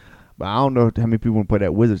them, but I don't know how many people want to play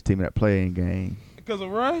that Wizards team in that playing game. Because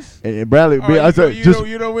of Russ. And Bradley, Oh, I said you just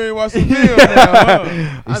know we ain't watching film now.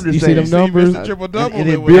 Huh? I'm just You see saying. them numbers? Mr. Triple double. And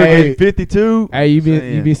then with Bill it. Hey. getting 52. Hey, you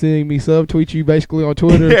Saying. been seeing me subtweet you basically on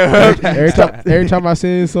Twitter. Yeah. every time I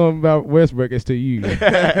send something about Westbrook, it's to you,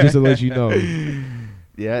 just to let you know.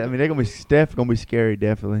 Yeah, I mean they're gonna be Steph gonna be scary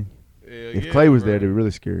definitely. Yeah, If yeah, Clay was there, bro. they're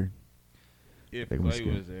really scary. If they gonna be Clay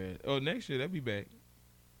scared. was there. Oh, next year they'll be back.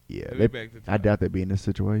 Yeah, They'll they, be back to I top. doubt they'd be in this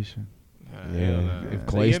situation. Nah, Yeah, hell nah. if They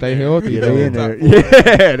Clay in stay there. healthy, Yeah, they they in top there. four.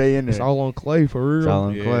 Yeah, they in It's there. all on Clay for real. It's all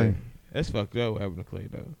on Yeah. Clay. That's fucked up what happened to Clay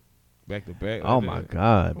though. Back to back. Oh like my that.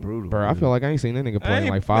 God, brutal. Bro, I feel like I ain't seen that nigga play in Hey,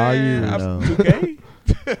 like 5 man, years. I'm No. 2K.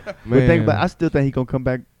 But think about, I still think he gonna come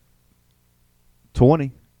back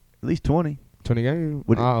 20, at least 20 20 games.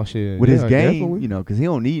 With- Oh shit, with his yeah, game. definitely. You know, because he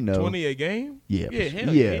don't need no. 20 a game. Yeah, Yeah, for-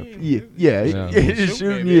 hell yeah, yeah. yeah, Yeah. yeah. Just Shoot,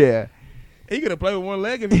 shooting, baby. yeah. He could have played with one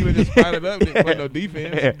leg if he would just fired it up and didn't play no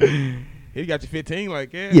defense. He got you 15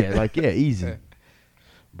 like yeah. Yeah, like yeah, easy.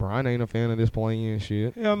 Brian ain't a fan of this playing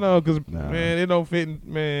shit. Hell no, because Nah. man, it don't fit.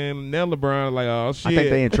 Man, now LeBron like oh shit. I think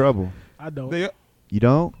they in trouble. I don't. They- You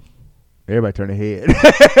don't? Everybody turn their head.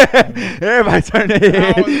 Everybody turn their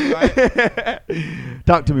head.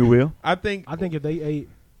 Talk to me, Will. I think I think if they 8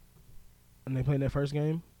 and they play in that first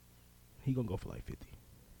game, he gonna go for like 50.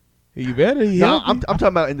 you better. He No, healthy. I'm talking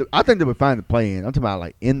about. I think they would find the play in. I'm talking about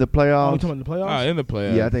like in the Oh, you playoffs. talking about the playoffs? in the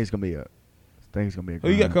playoffs. Yeah, I think it's gonna be a. A Who you got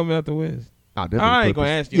grind. coming out the West? Oh, definitely I ain't Clippers.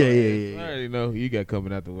 gonna ask you. Yeah, on yeah, that. yeah, I yeah. already know who you got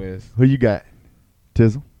coming out the West. Who you got?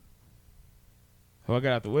 Tizzle. Who I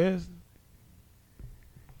got out the West?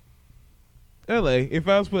 LA. If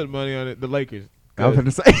I was putting money on it, the Lakers. I was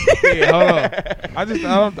gonna say. Yeah,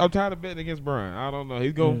 hold on. I'm tired of betting against Brian. I don't know.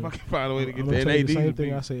 He's gonna Yeah. fucking find a way to I'm get gonna there. tell you the same AD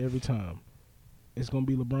thing I say every time. It's gonna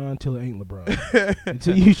be LeBron till it ain't LeBron.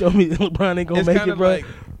 Until you show me that LeBron ain't gonna It's make kinda it, bro. like,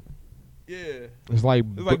 yeah. It's like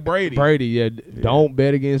Brady. Brady, yeah. Don't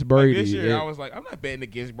bet against Brady. Like this year, Yeah. I was like, I'm not betting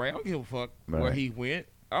against Brady. I don't give a fuck Right. where he went.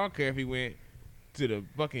 I don't care if he went to the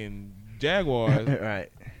fucking Jaguars, right.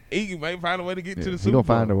 he might find a way to get to the He Super gonna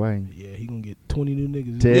Bowl. find a way. Yeah, he gonna get 20 new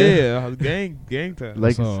niggas. Yeah. Yeah, gang time.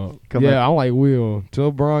 Lakers So, come yeah, out. I'm like Will.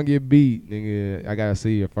 Till Braun get beat, nigga, I gotta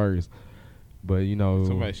see it first. But you know,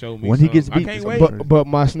 Somebody show me When he something. gets I beat, can't some wait. butt- but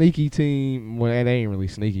my sneaky team, well, they ain't really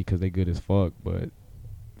sneaky because they good as fuck. But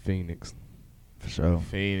Phoenix, For sure.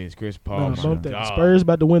 Phoenix, Chris No, Paul. bump that. God. Spurs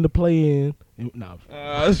about to win the play-in. Nah,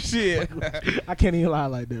 Shit. I can't even lie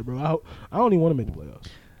like that, bro. I don't even want to make the playoffs.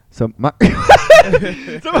 So my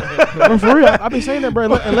Bro, for real, I've been saying that, bro.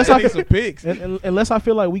 Unless I I need some picks. unless I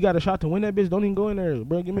feel like we got a shot to win that bitch, don't even go in there,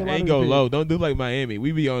 bro. Give me a lot Ain't of go pick. low. Don't do like Miami.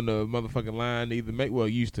 We be on the motherfucking line to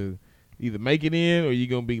used to either make it in or you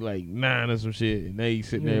gonna be like 9 or some shit, and they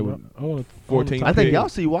sitting Yeah, there bro. with. I want 14 I think pick. y'all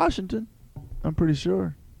see Washington. I'm pretty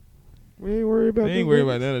sure. we ain't worried about. They ain't worried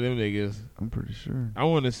about none of them niggas. I'm pretty sure. I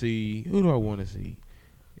want to see who do I want to see?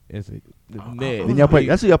 It's the Nets. Then y'all play.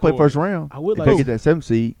 That's who y'all play first round. I would If like they get that 7th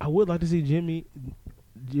seed. I would like to see Jimmy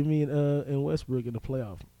and Westbrook in the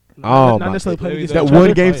playoff. Oh, not my- necessarily playing against That each one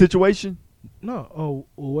other. game Like- situation. No,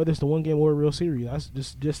 well, whether it's the one game or a real series, that's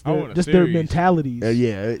just I their, want a just their series. mentalities.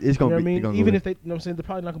 Yeah, it's You know gonna what I be. mean? they gonna Even go if they, you know what I'm saying, they're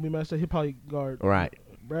probably not gonna be matched up. He'll probably guard right,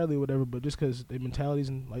 Bradley or whatever, but just because their mentalities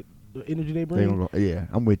and like the energy they they bring, gonna go. Yeah,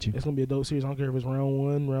 I'm with you. it's gonna be a dope series. I don't care if it's round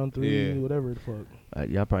 1, round 3, Yeah. whatever the fuck.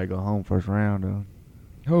 Y'all probably go home first round though.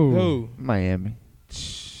 Who? Miami.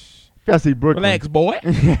 Y'all see Brooklyn. Relax, boy.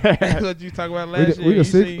 That's what you talk about last year. We the You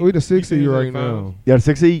six. seen- We the you 6 seen seed the right finals? now. Y'all the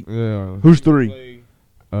 6th seed. Yeah. Who's 3? Play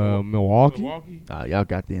Milwaukee. Milwaukee. Y'all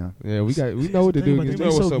got them. Yeah, we know what to do. But You they know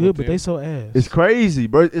what's so up good, with but them. they so ass. It's crazy,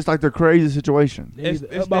 bro. It's like the crazy situation. They It's,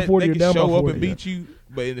 either it's up by that 40 they or can down by show up 40. and beat you,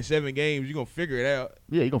 but in the 7 games, you're going to figure it out.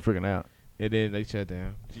 Yeah, you gonna figure it out. And then they shut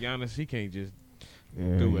down. Giannis, he can't just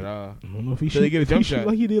Yeah. do it all. I don't know if he Till he shoot, get a if he jump shoot shot.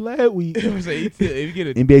 like he did last week. If you get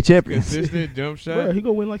a NBA champions. consistent jump shot, Bro, he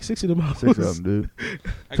gonna win like 60 of them. 6 of them, dude.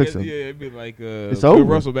 I Six guess, of 'em. yeah, it'd be like It's Bill over.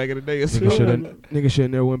 Russell back in the day or Nigga something. should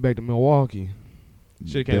have never went back to Milwaukee.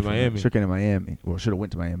 Should've came to Miami. Should came to Miami. Well, should have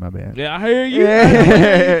went to Miami. My bad. Yeah, I hear you. Yeah. I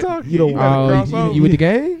hear you talking. You don't gotta Oh, cross over. you with the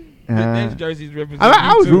game? The Uh, next jerseys represent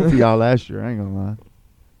I was you too. rooting for y'all last year. I ain't gonna lie.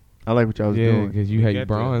 I like what y'all was Yeah, doing. because you You hate got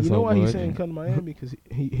Braun You so know why he's much. saying come to Miami? Because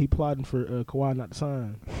he plotting for Kawhi not to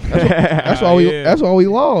sign. That's why we. Yeah. That's why we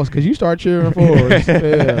lost. Because you start cheering for us. Yeah,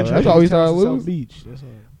 that's why we started South losing. Beach. That's all.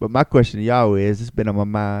 But my question to y'all is: it's been on my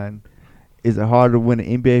mind. Is it harder to win the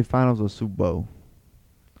NBA Finals or Super Bowl?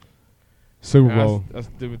 Super Bowl. I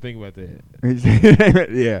still think about that.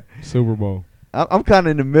 Yeah, Super Bowl. I'm kind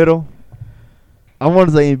of in the middle. I want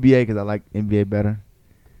to say NBA because I like NBA better.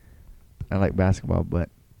 I like basketball, but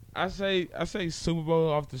I say Super Bowl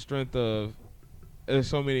off the strength of there's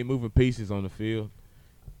so many moving pieces on the field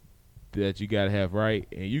that you gotta have right,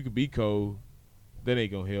 and you could be cold, that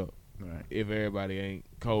ain't gonna help if everybody ain't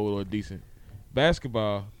cold or decent.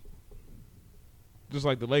 Basketball, just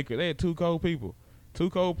like the Lakers, they had 2 cold people, 2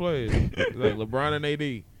 cold players, like LeBron and AD,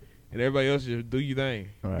 and everybody else just do your thing,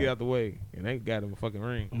 Right. get out the way, and they got them a fucking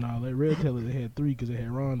ring. No, they real tell it they had 3 because they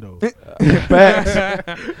had Rondo.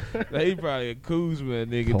 Facts. He probably a Kuzma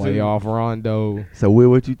nigga too. Playoff Rondo. So, Will,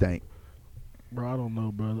 what you think? Bro, I don't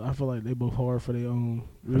know, bro. I feel like they both hard for their own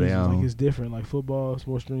For their reasons. own. Like it's different. Like football, it's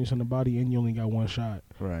more strenuous on the body, and you only got one shot.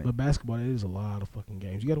 Right. But basketball, that is a lot of fucking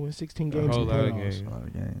games. You got to win 16 A games whole in the lot of playoffs. games. You know A lot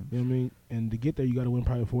of games. what I mean? And to get there, you got to win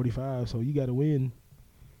probably 45. So you got to win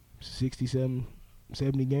 67,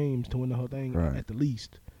 70 games to win the whole thing Right. at the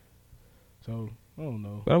least. So I don't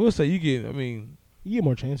know. But I will say you get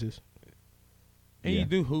more chances. and Yeah. you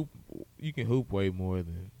do hoop. You can hoop way more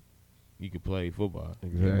than you can play football.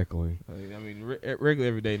 Exactly. I mean, regular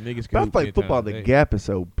everyday niggas can But I hoop play 10 football. times a The day. gap is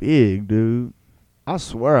so big, dude. I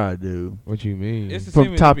swear I do. What you mean? It's the From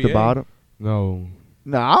same in top to NBA. bottom. No.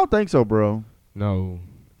 No, I don't think so, bro. No.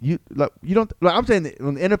 You don't like. I'm saying that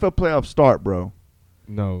when the NFL playoffs start, bro.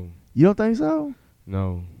 No. You don't think so?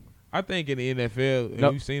 No. I think in the NFL, and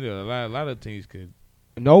Nope. you've seen it a lot. A lot of teams could.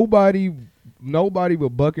 Nobody but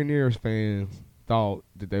Buccaneers fans thought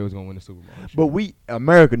that they was gonna win the Super Bowl. But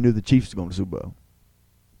America knew the Chiefs was going to the Super Bowl.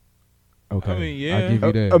 Okay. I mean, yeah. I'll give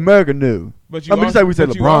you that. America knew. But you I mean, also, just like we said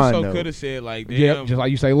but LeBron, you also though. could have said like, damn. Yeah, just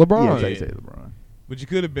like you say LeBron. Yeah, Yeah. they say LeBron. But you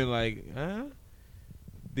could have been like,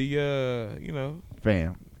 the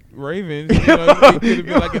Fam. Ravens. You know, it could have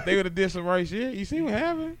been like if they would have did some right shit. You see what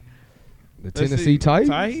happened? The Let's Tennessee see. Titans.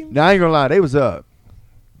 Now I ain't gonna lie, they was up.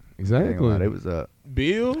 I ain't gonna lie, Exactly. they was up.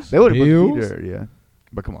 Bills, They would have Bills? beat there, yeah.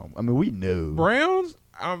 But come on, I mean, we knew. Browns.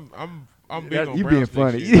 I'm big on You Browns being next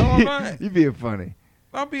funny. year. No, I'm not. You being funny.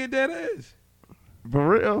 I'm being dead ass. For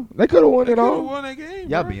real? They could have won They it could have all. won that game.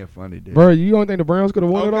 Y'all bro. being funny, dude. Bro, you don't think the Browns could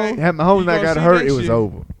have won Okay. it all? Had Mahomes You not gonna got see hurt, that it was shit.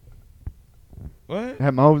 over. What?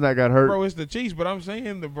 Had Mahomes not got hurt, Bro, it's the Chiefs, but I'm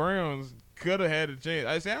saying the Browns could have had a chance.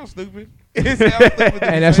 I sound stupid. It sounds stupid. to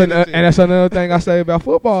And say that shit. that's another thing I say about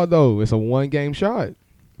football though. It's a 1-game shot.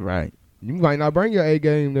 right? You might not bring your A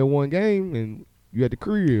game that one game, and you at the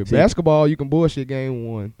crib. See- Basketball, you can bullshit game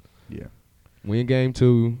 1, Yeah. win game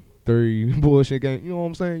 2, 3, bullshit game. You know what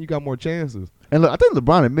I'm saying? You got more chances. And look, I think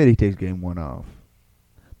LeBron admitted he takes game 1 off.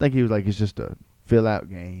 I think he was like, it's just a fill out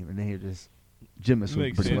game, and then he'll just gym us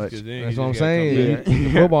Makes pretty sense, much. 'cause then That's you what I'm just gotta come saying. back. Yeah.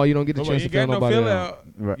 In football, you don't get the Football, chance you to fill got no nobody fill out. out.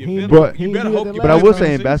 Right. You He feel but- it. he You better did hope that you But I last will time,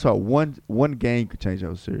 say in see? basketball, one game could change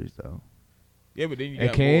those series though. Yeah, but then you It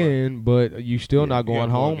got can, but you still Yeah, not you got going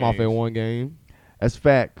more home off at games. one game. That's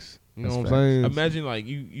facts. You know That's what I'm facts. saying? more. Imagine like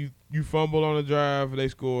you fumble on a drive, they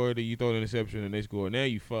scored, and you throw an interception and they score. Now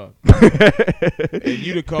you fuck. And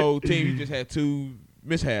you the cold team. You just had 2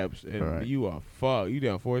 mishaps and Right. you are fuck. You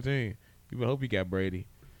down 14. You better hope you got Brady.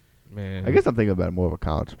 Man, I guess I'm thinking about it more of a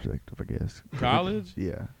college perspective. I guess College?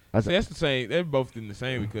 Yeah. See, that's the same. They're both in the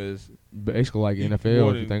same because basically like you- NFL. more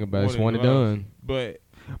If you than- think about it, it's more one than and us. done. But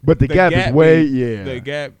But the gap is way the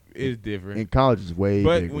gap is in different. college is way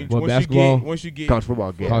But bigger. when, Well, once basketball- you get College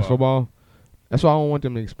football gap. College football. That's why I don't want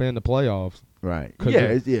them to expand the playoffs. Right. 'Cause Yeah.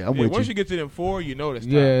 it- I'm Yeah, with once you. you get to them 4, you know that's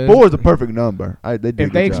time. Yeah, 4 is a perfect number. They did If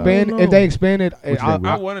a they good job. expand, if they expanded, you think, Will?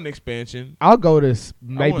 I want an expansion. I'll go to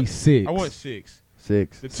maybe want- 6. I want 6.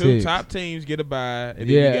 6. The 2 6. top teams get a bye, and then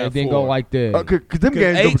Yeah, you got and then 4. go like that. Cause them 'Cause games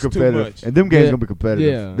gonna be 8's too competitive, much. and them games Yeah. gonna be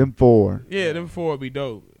competitive. Yeah. Them 4. Yeah, them 4 would be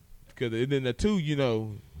dope. Because then the 2, you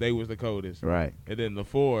know, they was the coldest. Right. And then the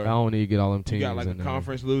 4, I don't need to get all them you teams got like a in there.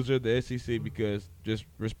 conference loser, the SEC, because just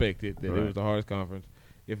respect it that it Right. was the hardest conference.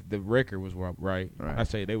 If the record was right, Right. I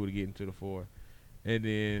say they would get into the 4. And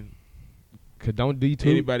then Cause don't D2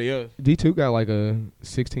 anybody else. D2 got like a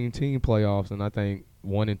 16 team playoffs, and I think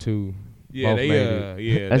 1 and 2. Yeah, Both they made it.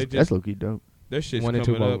 yeah, That's they just low key dope. their shit's 1 and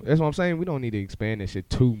 2 coming both. up. That's what I'm saying. We don't need to expand that shit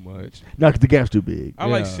too much. No, 'cause the gap's too big. I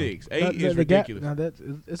like Yeah. 6. Now, 8 is the gap- ridiculous.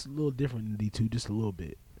 now it's a little different in D2, just a little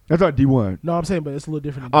bit. That's our D1. No, I'm saying, but it's a little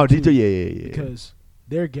different. In Oh, D2 D2. Yeah. because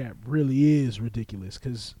their gap really is ridiculous.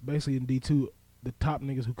 Because basically in D2, the top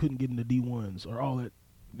niggas who couldn't get into D1s are all at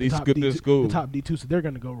These top good D2, school. the top D2, so they're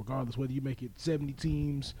gonna go regardless whether you make it 70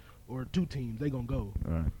 teams or 2 teams. They gonna go.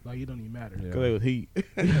 Right. Like it don't even matter. Yeah. Cause they was heat.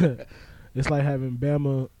 It's like having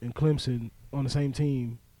Bama and Clemson on the same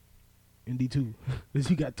team in D2. Because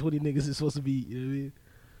you got 20 niggas that's supposed to be, you know what I mean?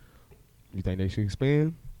 You think they should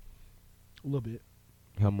expand? A little bit.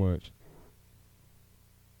 How much?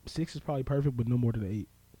 6 is probably perfect, but no more than 8.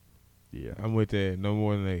 Yeah. I'm with that. No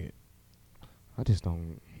more than 8. I just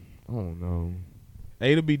don't. I don't know.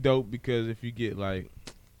 8'll be dope because if you get like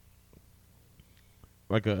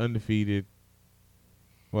an undefeated,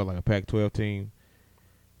 like a Pac-12 team,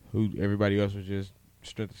 who everybody else was just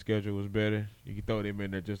strength of schedule was better, you can throw them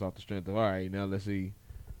in there just off the strength of, all right, now let's see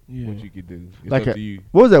Yeah. what you could do. It's Like up to you.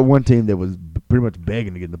 What was that one team that was pretty much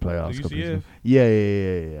begging to get in the playoffs? a couple years UCF? ago?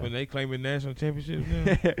 Yeah. When they claiming national championships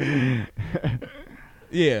now.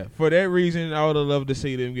 Yeah, for that reason, I would have loved to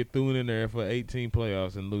see them get thrown in there for 18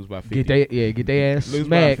 playoffs and lose by 50. Get their ass Lose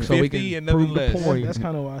by smacked so we 50 can and nothing prove the less. point. That's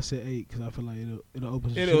kind of why I said 8, because I feel like it'll open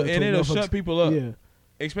some It'll shit up to it'll motherfuckers. shut people up, Yeah.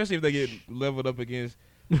 especially if they get leveled up against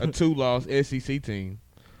a 2-loss SEC team.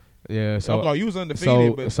 Yeah, So so you was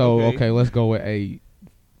undefeated, but okay, let's go with 8.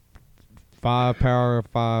 5 Power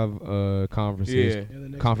 5 conferences, Yeah, And the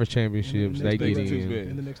next- conference and championships. the They next get two in. bids.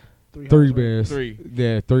 And the next 3 Three's houses, right? best. 3.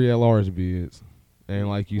 Yeah, 3 at large bids. And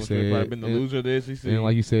like you Once they probably said, been the loser of the SEC. and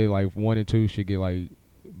like you said, like 1 and 2 should get like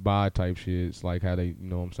bye type shits, like how they, you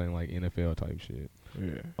know what I'm saying, like NFL type shit.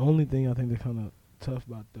 yeah. Only thing I think that's kind of tough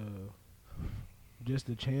about just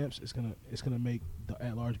the champs, it's gonna make the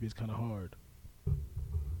at large bids kind of hard,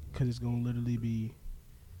 because it's gonna literally be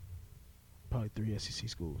probably 3 SEC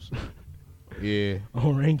schools Yeah.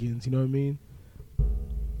 on rankings. You know what I mean?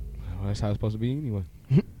 Well, that's how it's supposed to be anyway.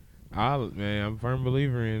 I'm a firm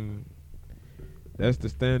believer in that's the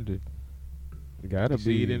standard. Gotta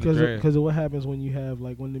See it be. in the draft. Because of what happens when you have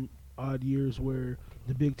like one of them odd years where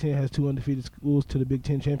the Big Ten has 2 undefeated schools to the Big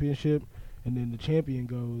Ten championship, and then the champion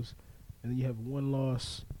goes, and then you have 1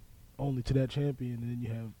 loss only to that champion, and then you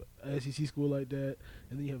have a SEC school like that,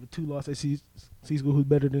 and then you have a 2-loss SEC school who's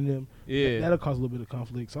better than them. Yeah. That'll cause a little bit of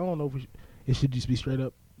conflict. So I don't know if it should just be straight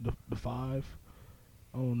up the 5.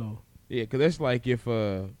 I don't know. Yeah, because that's like if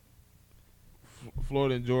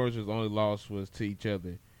Florida and Georgia's only loss was to each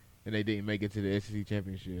other, and they didn't make it to the SEC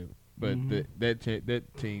championship, but Mhm. that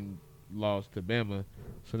team lost to Bama,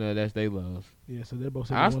 so now that's they loss. Yeah, so they're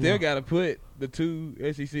both. I one still loss. got to put the 2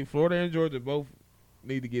 SEC, Florida and Georgia, both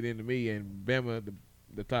need to get into me, and Bama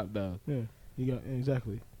the top dog. Yeah, you got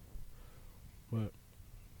exactly. But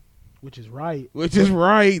which is right. Which is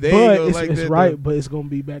right. There But you go. it's, Like it's that, right, though. but it's gonna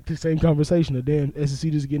be back to the same conversation. The damn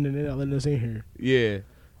SEC just getting in and not letting us in here. Yeah.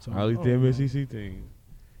 So All these I damn don't know. SEC teams.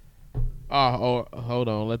 Oh, hold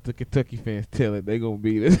on. Let the Kentucky fans tell it. They gonna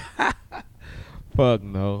beat us. Fuck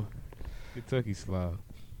no. Kentucky slob.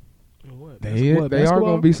 What? They are Basketball?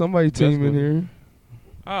 gonna be somebody's team in here.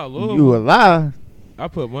 Oh, Lord. You a lie? I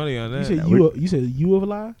put money on You that. said you said you of a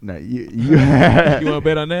lie? No, you. You want to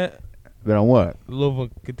bet on that? Bet on what? Louisville,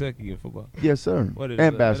 Kentucky in football. Yes, sir. What is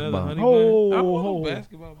And that? basketball. Another honey Hold, bun? I want hold, no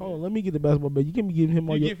basketball. Hold on, let me get the basketball bet. You can't be giving him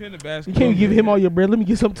all You your. give him the You basketball. can't be giving him all your bread. Let me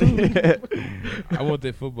get some too. I want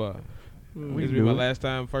that football. We This can will be my do it. last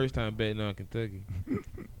time, first time betting on Kentucky.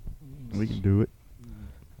 We can do it.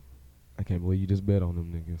 I can't believe you just bet on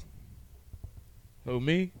them niggas. Who,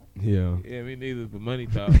 me? Yeah. Yeah, me neither, but money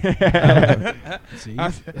talk. See, I-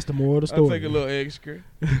 that's the moral of the I'll story. take a little extra.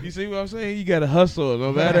 You see what I'm saying? You got to hustle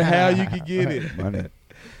no matter how you can get it. Money.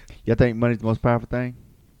 Y'all think money's the most powerful thing?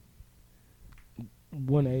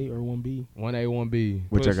 1A or 1B. 1A, 1B.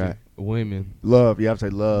 Which Pussy. I got? Women. Love. You have to say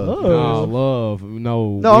love. Love. No, love. No.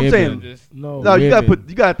 No, I'm women. saying- Just, No. No, you gotta women.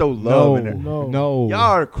 you gotta throw love in there. No. No. Y'all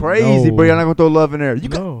are crazy, No. bro. Y'all not gonna throw love in there. You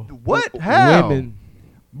No. got what? How? Women.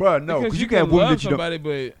 Bro, no, because because you you can't have can women love that you don't.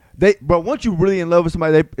 somebody, but But once you really in love with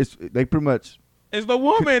somebody, they pretty much. it's the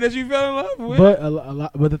woman that you fell in love with. But a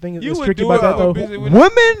lot. But the thing is, you it's would tricky do about it that though. with busy with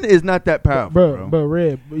Women is not that powerful, Bro, bro.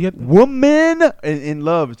 Red. But you have to, Woman and in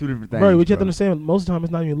love is two different things. bro, what you have to bro. understand, most of the time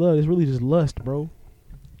it's not even love. It's really just lust, bro.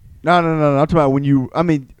 No. I'm talking about when you. I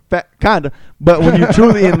mean, kinda. But when you're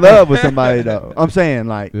truly in love with somebody, though, I'm saying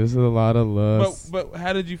like. There's a lot of lust. But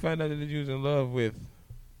how did you find out that you was in love with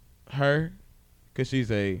her? Because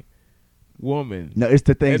she's a woman. No, it's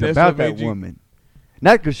the things And that's about what that made you- woman.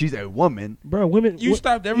 Not because she's a woman, Bro, women. You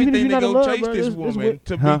stopped even if everything you're to not in go love, chase bro, this it's woman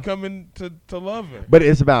to Huh? be coming to love her. but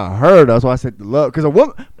it's about her. That's why I said the love. Because a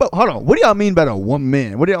woman. But hold on, what do y'all mean by the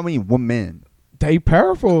woman? What do y'all mean woman? They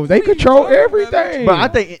powerful. They What are you control talking about? everything. But I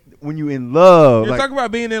think when you in love, You're like, talking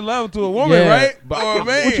about being in love to a woman, Yeah, right? but Or a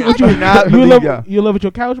man. What you, I do not you believe love? y'all. You love with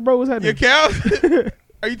your couch, bro? What's Your happening? cow?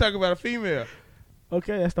 Are you talking about a female?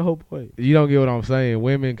 Okay, that's the whole point, You don't get what I'm saying.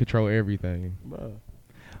 Women control everything. bro.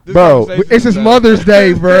 This Bro, conversation It's is his done. Mother's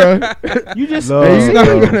Day, bro. You just Love, you He's see, not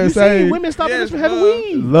bro. gonna you say. see women stopping Yes, us from having love.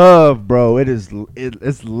 weed. love, bro.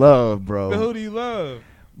 It's love, But who bro. do you love?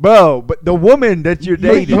 Bro, but the woman that you're You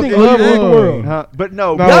dating. think Okay, love yeah. rules the world? Huh? But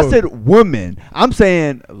no, No. y'all said woman. I'm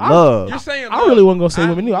saying love. You're saying I love. really wasn't gonna say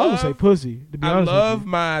women. Either. I was gonna say love- pussy. To be I honest love with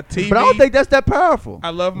my TV. But I don't think that's that powerful. I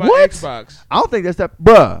love my What? Xbox. I don't think that's that,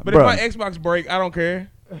 bruh. But bruh. if my Xbox break, I don't care.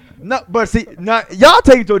 No, but see, not y'all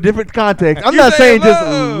take it to a different context. I'm You not saying saying just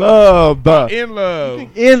love. love, bruh. In love.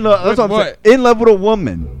 In love, With that's what I'm saying. what? In love with a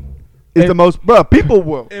woman is And- the most, bruh. People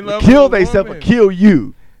will In love kill with a themselves or woman. kill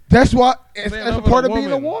you. That's why. It's, Man, that's a love with part a of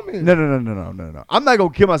being a woman. woman. No. I'm not gonna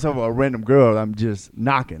kill myself with a random girl. I'm just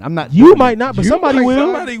knocking. I'm not. you doing might it. not, but You somebody might- will.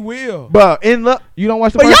 Somebody will. Bruh, in love. You don't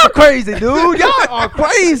watch the. But first- y'all crazy, dude. Y'all are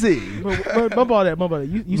crazy. But bump all that.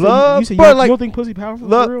 You Love, said you, but you like- don't think pussy powerful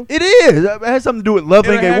for Love, real? it is. It has something to do with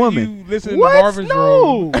loving It'll a have woman. You listen What? to Marvin's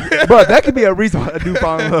No, Room. but that could be a reason why I do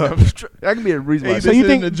fall in love. That could be a reason why. Hey, So so you you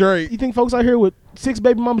think- think the Drake? You think folks out here with 6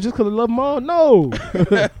 baby mamas just because they love them all? No,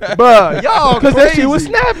 Bruh, y'all because that shit was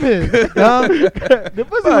crazy. snapping. Huh? The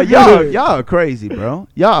pussy Bruh, was y'all good. are crazy, bro.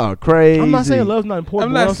 Y'all are crazy. I'm not saying love's not important.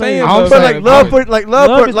 I'm but not what saying saying love's But not like important. love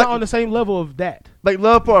love for is like, not on the same level of that. like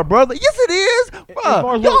love for a brother. Yes, it is, far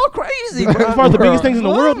bruh. as Y'all love- crazy, As far as the biggest things in the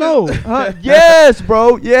world, no. Yes,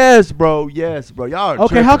 bro. Yes, bro. Yes, bro. Y'all are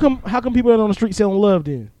Okay, how tripping. come people ain't on the street selling love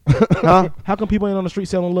then? Huh? How come people ain't on the street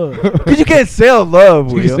selling love? Because you can't sell love,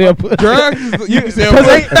 You Will. can say Drugs? You can sell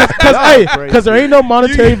Because there ain't no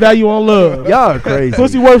monetary value on love. Y'all are crazy.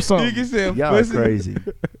 Pussy worth You something. can sell Y'all are pussy. crazy.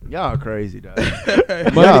 Y'all are crazy, dog.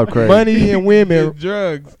 money, Y'all crazy. money and women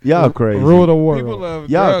Drugs. Y'all crazy. rule the People world. love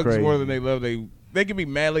Y'all drugs crazy. more than they love they can be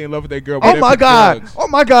madly in love with their girl. but Oh they're my for God. drugs. Oh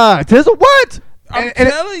my God. Tessa, what? I'm And-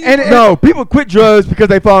 telling you. and- bro. No, people quit drugs because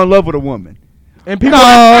they fall in love with a woman. And people,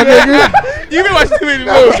 You been watching too many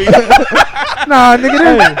movies. Nah, nigga,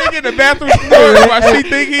 that, Nigga in the bathroom snoring while she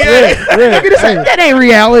think he ain't. that ain't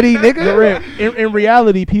reality, nigga. in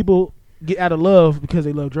reality, people get out of love because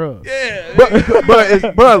they love drugs. Yeah.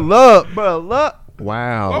 But love.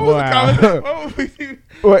 Wow. What was the comment? What was we-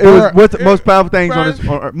 Well, it was what's the most powerful things on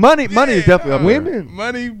Bruh. this? Money is Yeah, definitely up there. Women.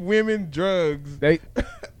 Money, women, drugs. They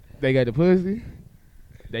got the pussy.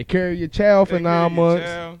 They carry your child for They 9 carry your months.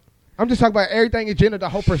 child. I'm just talking about everything in general, the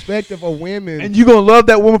whole perspective of women. And you gonna love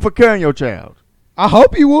that woman for carrying your child. I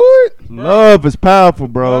hope you would. Love is powerful,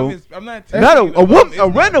 bro. Love is- I'm not Not telling you a that love woman. is A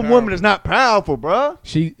not random woman powerful. is not powerful, bro.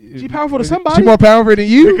 She powerful to She somebody. more powerful than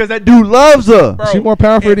you. Because that dude loves her. Bro, She more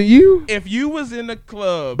powerful if- than you. If you was in the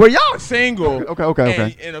club, But y'all single,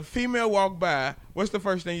 Okay. and a female walk by, what's the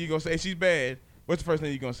first thing you gonna say? She's bad. What's the first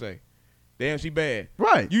thing you gonna say? Damn, she bad.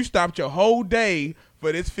 Right. You stopped your whole day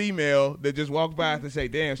for this female that just walked by to say,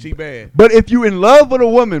 damn, she bad. But if you in love with a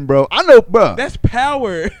woman, bro, I know, bro. That's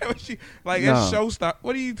power. That's No. show stop.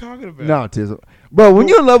 What are you talking about? No, Tizzle. Bro, when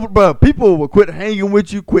you're in love with, bro, people will quit hanging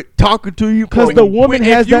with you, quit talking to you. Because bro. the woman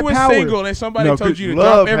has if you that was power. single and somebody No, told you to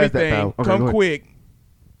love drop has that everything, power. Okay, go come ahead. quick,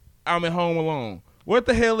 I'm at home alone. What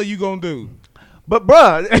the hell are you gonna do? But,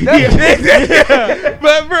 bro,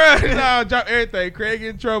 But bro, no, drop everything. Craig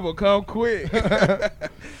in trouble. Come quick.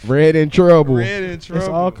 Red in trouble. Red in trouble. It's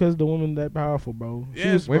all because the woman that powerful, bro.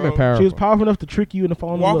 Yes, Women bro. powerful. She was powerful enough to trick you into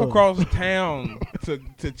falling in Walk love. across town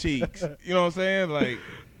to cheeks. You know what I'm saying? Like,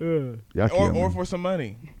 Yeah. Y'all kill me. or for some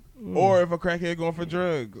money, or if a crackhead going for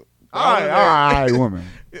drugs. all right, woman.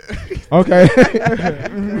 Okay.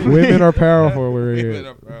 Women are powerful over Women here.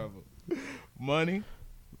 are powerful. Money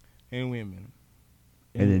and women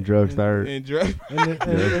And then drugs third. and drugs. And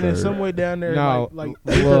then some way down there, No, like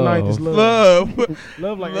love. the ninth is love. Love,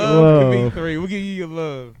 Love like love. Give me Love. 3. We'll give you your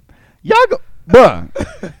love. Y'all go,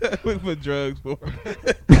 bruh. We put drugs for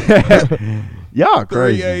Y'all 3A,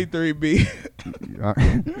 crazy.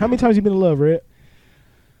 3B. How many times you been in love, Red?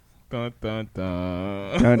 Dun dun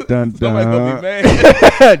dun. Dun, dun, Somebody's gonna be dun.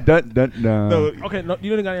 mad. Dun, dun, dun. No, Okay, no,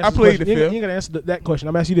 you don't gotta answer. I this plead question. the You ain't fifth. you ain't gotta answer that question.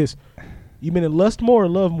 I'm asking you this: you been in lust more or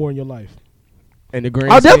love more in your life? And the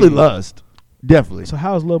grand I definitely scheme. lust. Definitely. So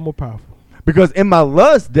how is love more powerful? Because in my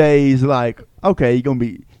lust days, like, okay, you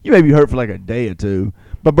may be hurt for like a day or two.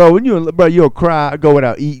 But bro, when you'll cry, go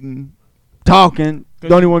without eating, talking,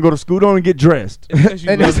 don't even want to go to school, don't even get dressed. it's 'cause you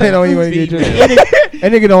And love they say don't even that get female. dressed.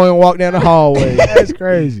 And nigga don't even walk down the hallway. That's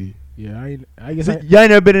crazy. Yeah, I guess So, you ain't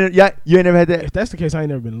never been in you ain't never had that? if that's the case, I ain't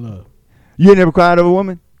never been in love. You ain't never cried over a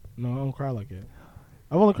woman? No, I don't cry like that.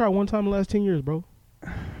 I've only cried one time in the last 10 years, bro.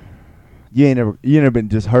 You ain't never been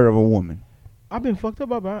just hurt of a woman. I've been fucked up,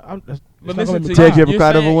 but But listen to Ted, you. you ever You're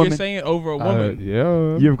cried over a saying- woman? You're saying over a woman.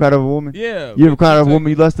 Yeah. You ever cried over a woman? Yeah. You ever but cried over a you're woman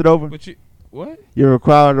you lusted over? But you what? You ever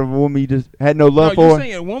cried over a woman you just had no love No, you're for?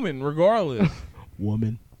 saying woman regardless.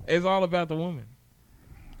 woman. It's all about the woman.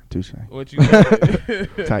 Touche. What you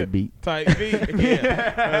Tight beat. Type B.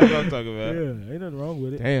 Yeah. That's what I'm talking Yeah, about. ain't nothing wrong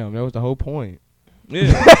with it. Damn, that was the whole point.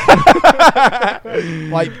 Yeah.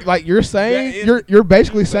 Like you're saying, Yeah, you're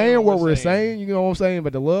basically saying saying what what we're we're saying. saying. You know what I'm saying?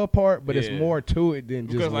 But the love part, but it's Yeah. more to it than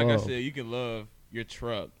just Because like love. I said, you can love your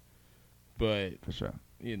truck, but For sure.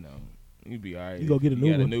 you know, you be alright. You go get a You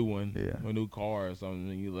new got one. a new one, Yeah. a new car or something,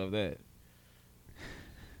 and you love that.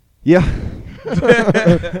 Yeah.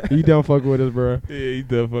 You done fucking with us, bro. Yeah, you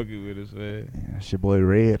done fucking with us, man. Yeah, it's your boy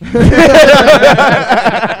Red.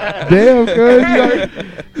 Damn,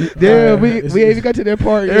 cuz. Damn, we It's- ain't even got to that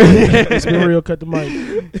part yet. It's been real. Cut the mic.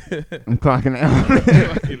 I'm clocking out.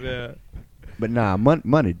 Fucking hell. But nah,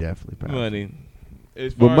 money definitely. Powerful. Money.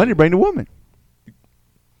 As But far money as- bring the woman.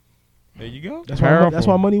 There you go. That's why. Powerful. That's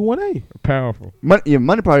why money won A. Powerful.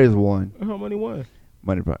 Money probably is one. That's how money won.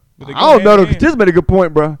 Money probably. But they I go don't know hand though. in 'Cause this made a good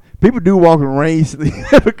point, bro. People do walk in rain sleep.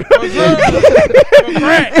 What's up?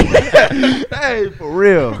 Crack. Hey, for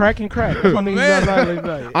real. Crack and crack. That's what niggas Man. outside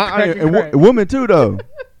like. I, and women too though.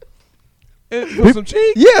 For some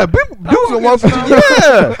cheek. Yeah, people dudes will walk.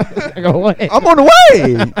 Yeah, Go away. I'm on the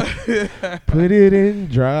way. Put it in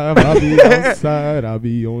drive. I'll be outside. I'll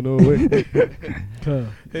be on the way. Cuz.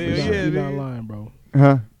 Hell You're yeah, not nigga. lying, bro.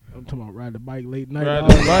 Huh? I'm talking about riding the bike late night. Ride all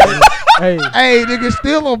the that. bike. Hey, Hey, nigga,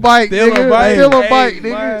 still on bike, Still nigga. a bike. Still on Hey, bike, boy,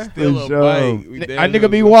 nigga. Still For a sure. bike. We A damn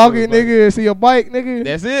nigga be sure walking, still a bike. nigga, and see a bike, nigga.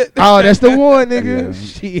 That's it. Oh, that's the one, nigga. Yeah.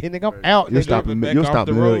 Shit, nigga, I'm out, You'll nigga. stop. back You'll off stop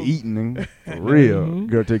the in the middle of road. eating. Nigga. For real. Mhm.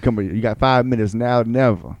 Girl, tell you, come here. You got 5 minutes now.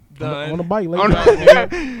 Never. Done. on the bike late On night. the- All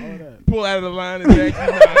that. Pull out of the line and Jackson.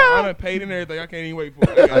 I done paid and everything. I can't even wait for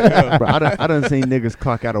it. I gotta go. Bro, I done seen niggas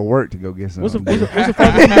clock out of work to go get some. What's the farthest you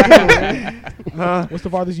travel, Red? Huh? What's the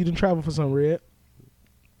farthest you done travel for some, Red?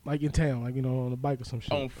 Like in town, like on a bike or some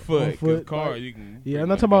shit. On foot. On foot, Car, like- you can. Yeah, pretty I'm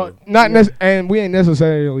not much talking go. about. And we ain't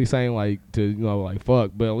necessarily saying like to like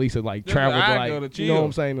fuck, but at least to like Just travel to I like go to you know what chill.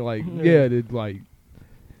 I'm saying to like Yeah. to like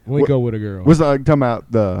link What- up with a girl. What's talking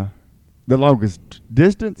about the longest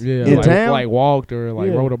distance Yeah, in like, town? like walked or like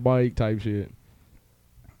Yeah. rode a bike type shit.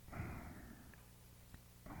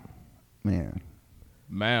 Man,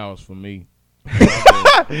 Miles for me.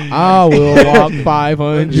 I will walk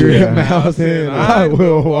 500 Yeah. miles in. I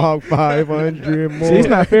will walk 500 more. See, it's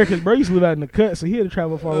not fair because bro used to live out in the cut, so he had to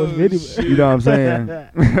travel far with video. You know what I'm saying?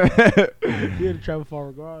 He had to travel far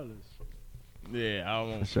regardless. Yeah,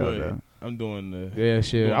 I'm on Sure, foot. though. I'm doing the Yeah,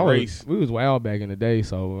 shit. doing I was, race. we was wild back in the day,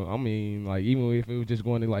 so I mean, like, even if it was just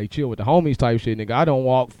going to like chill with the homies type shit, nigga, I don't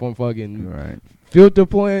walk from fucking Right. filter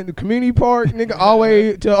plant, the community park, nigga, all the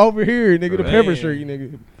way to over here, nigga, to Right. Pepper Street,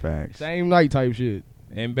 nigga. Facts. Same night type shit.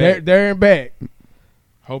 and There, back. there and back.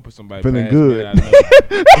 Hoping somebody Feeling passed good. me,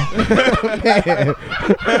 I know. Man.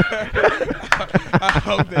 I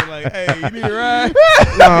hope they like, hey, you need a ride?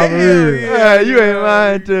 Nah, for Hell real. yeah, you ain't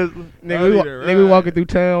lying to us. Nigga, we walking through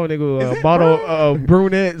town, nigga, a bottle of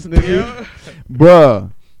brunettes, nigga. Yeah.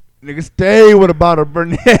 Bruh. Nigga, stay with a bottle of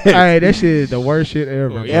Burnett. Hey, that shit is the worst shit ever. Or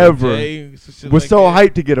bro. Ever. EJ, some shit We're like so that.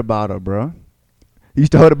 hyped to get a bottle, bro. He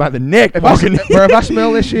used to hold it by the neck. If I, walking in. bro, if I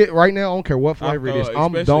smell this shit right now, I don't care what flavor it throw is. it, I'm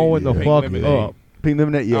especially throwing the pink fuck lemonade. up. Pink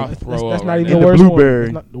lemonade, yeah. I'll That's, throw that's up not right even now. the And the worst blueberry. one.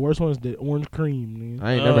 It's not, the worst one is the orange cream.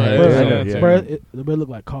 I ain't Oh, never had yeah. that. Yeah. shit. Bro, the bread look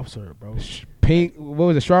like cough syrup, bro. Pink, what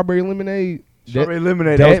was it? Strawberry lemonade. Strawberry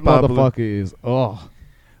lemonade, That that was popular. motherfucker is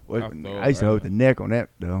What- I'll throw I used to it hold right the neck on that,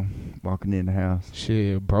 though, walking in the house.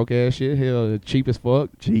 shit, broke ass shit. Hell, cheap as fuck.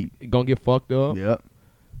 Cheap. Gonna get fucked up. Yep.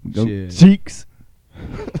 Go Shit. cheeks.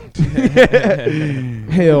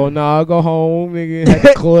 Hell nah, go home, nigga. Had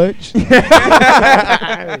to clutch.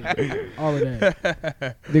 All of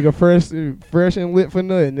that. Nigga, fresh and lit for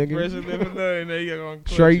nothing, nigga. Fresh and living there, and then you gonna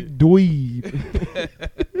clutch Straight dweeb.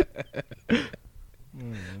 it.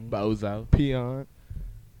 Bozo. Peon.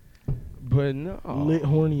 But no. Lit,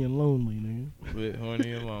 horny, and lonely, nigga. Lit,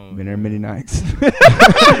 horny, and long. Been there many nights.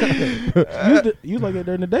 You was like that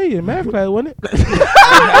during the day in math class, wasn't it?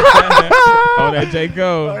 Oh, that J. Oh,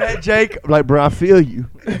 Cole. that Jake, like, bro, I feel you.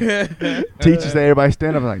 Teacher say everybody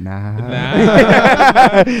stand up. I'm like, nah.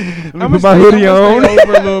 Nah. Let me I'ma put my stay- hoodie I'ma on. stay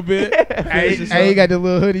over a little bit. Hey, you got the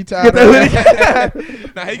little hoodie tied Get up. the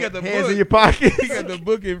hoodie. Nah, he got the Hands book. in your pockets. He got the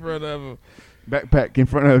book in front of him. Backpack in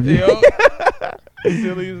front of you. Yo.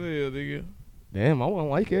 Silly as hell, nigga. Damn, I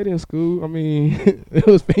wasn't like that in school. I mean, it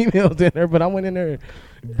was females in there, but I went in there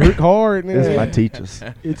brick hard. That's nigga. my teachers.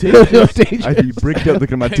 It's Your I teachers. be bricked up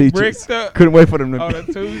looking at my Hey, teachers. bricked up. Couldn't wait for them to On a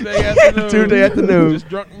Tuesday afternoon. Tuesday afternoon. Just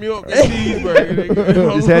drunk milk and cheeseburger.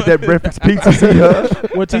 Nigga. just had that breakfast pizza. See her?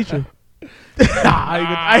 what teacher?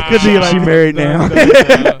 I could be like she married now.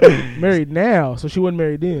 Married now, so she wasn't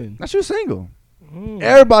married then. Now she was single. Mm.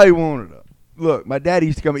 Everybody wanted her. Look, my daddy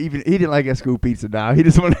used to come. Even he didn't like that school pizza. Now he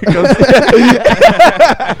just wanted to go.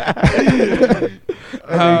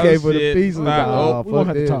 That nigga came for the shit. pizza. Nah, Nah, we won't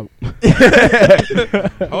have to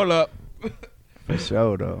fuck talk. Hold up. For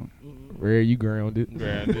sure, though. Where you grounded?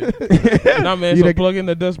 Grounded. Nah, man, You so the- plug in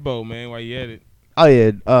the Dust Bowl, man, while you at it. Oh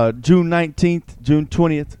yeah, June 19th, June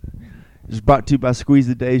 20th. Just brought to you by Squeeze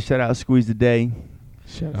the Day. Shout out Squeeze the Day.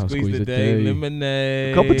 Shout out Squeeze the day,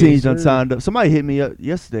 lemonade. A couple teams done sir. signed up. Somebody hit me up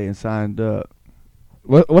yesterday and signed up.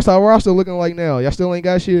 What's our roster looking like now? Y'all still ain't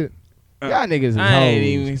got shit? Y'all niggas is I ain't hoes.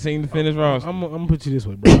 even seen the finished roster. I'm gonna put you this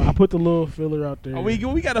way, bro. I put the little filler out there. Oh, we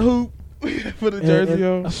got a hoop for the And- jersey and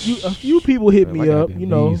on. a few people hit My me up. goddamn You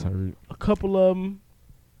know, knees hurt. a couple of them,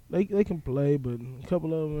 they can play, but a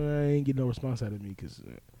couple of them I ain't getting no response out of me because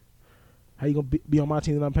how you gonna be on my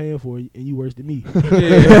team that I'm paying for and you worse than me?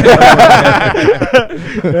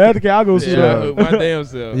 I'll go see Yeah, that. I hoop my damn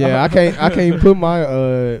self. Yeah, I can't put my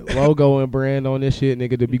logo and brand on this shit,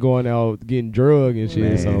 nigga, to be going out getting drug and shit.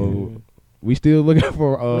 Man. So we still looking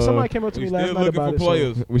for Well, somebody came up to We me last still night looking about for it.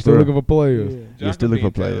 players. we still Bruh. looking for players. Yeah. You're still looking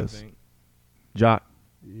for Jock will be in players. town, Jock.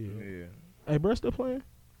 Yeah. I think. Hey, bro, still playing?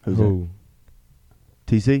 Who's that? Who?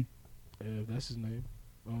 TC. Yeah, that's his name.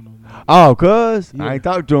 I don't know. his name. Oh, cuz Yeah. I ain't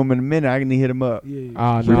talked to him in a minute. I can hit him up. Yeah,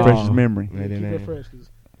 Ah, keep no. it Refresh his memory. Yeah, keep it fresh, 'cause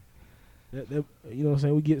that, you know what I'm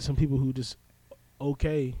saying? We get some people who just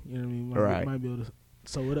okay, you know what I mean? Right. Might be able to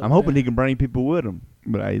sew it up. I'm hoping he can bring people with him.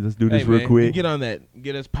 But hey, let's do this Hey, real man, quick. Get on that.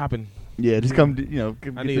 Get us popping. Yeah, just come. You know, I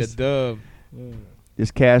get need a this, dub.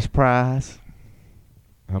 this cash prize.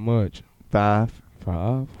 How much? 5.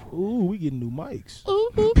 5. Ooh, we getting new mics.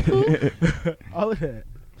 All of that.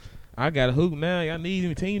 I got a hoop now. Y'all need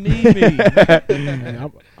me. Team need me.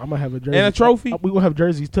 Man, I'm gonna have a jersey. And a trophy. We gonna have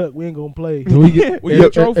jerseys tucked. We ain't gonna play. Do we get? We get a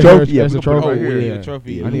trophy. Trophy, yeah, That's we a gonna put it trophy. right Oh, we here. need a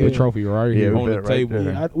trophy. Yeah, I need a trophy right Yeah, here. we on put the it right table.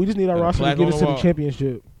 there. Yeah, we just need our A roster to plaque get on us the to the wall.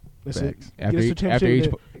 championship. That's Facts. it. After Get us each- to the after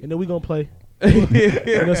championship, each- and then we gonna play. You know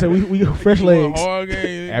what I'm saying? We go fresh You want a legs. hard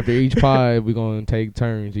game? After each pod, we're gonna take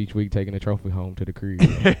turns each week taking the trophy home to the crib.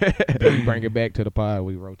 Then we bring it back to the pod.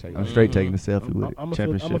 We rotate. I'm straight taking a selfie I'm with it. gonna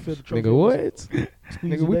feel Championship. the trophy. Nigga, what? Squeeze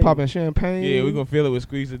Nigga, the we day. popping champagne. Yeah, we gonna fill it with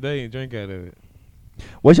squeeze today and drink out of it.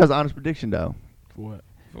 What's y'all's honest prediction though? For what?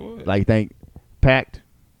 For what? Like, you think packed?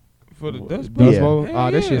 For the Dust Bowl? Dust Yeah. Bowl? Hell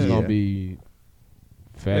Oh, that shit's yeah. gonna Yeah. be Yeah,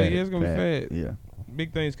 fat. it's gonna be fat. Yeah.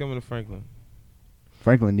 Big things coming to Franklin.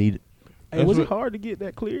 Franklin need it. Hey, That's was it what- hard to get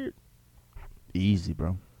that cleared? Easy,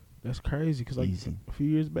 bro. That's crazy. Cause like Easy. a few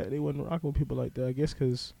years back, they wasn't rocking with people like that. I guess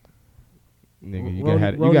because Nigga, you Ronnie, gotta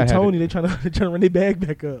have Ronnie have Tony, the- they trying to run their bag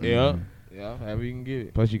back up. Yeah. Yeah, however you can get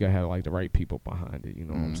it. Plus, you gotta have like the right people behind it. You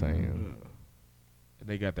know what I'm Mhm. saying?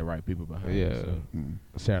 They got the right people behind Yeah. it. So. Mm.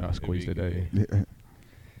 Shout out Squeeze It'd be today. good.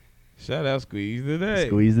 Shout out Squeeze today.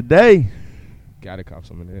 Squeeze the day. Gotta cop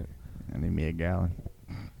some of that. I need me a gallon.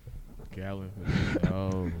 Gallon.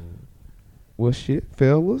 Oh. Well, shit,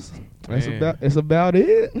 fellas. That's Man. about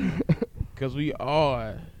it. Because we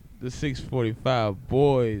are the 645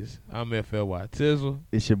 boys. I'm FLY Tizzle.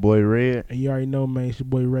 It's your boy Red. And you already know, man, it's your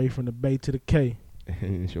boy Ray from the Bay to the K.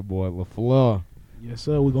 And it's your boy LaFleur. Yes,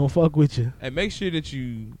 sir. We gonna fuck with you. And make sure that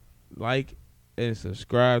you like and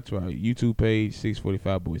subscribe to our YouTube page,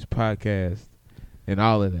 645 Boys Podcast, and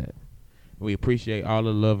all of that. We appreciate all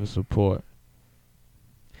the love and support.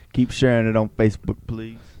 Keep sharing it on Facebook,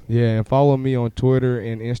 please. Yeah, and follow me on Twitter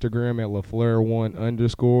and Instagram at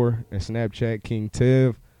LaFleur1_ and Snapchat King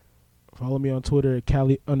Tev. Follow me on Twitter at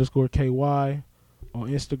Cali_KY, on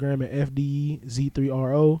Instagram at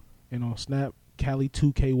FDEZ3RO, and on Snap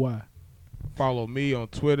Cali2KY. Follow me on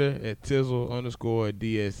Twitter at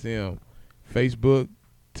Tizzle_DSM. Facebook,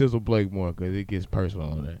 Tizzle Blakemore, because it gets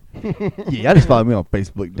personal on that. Yeah, just follow me on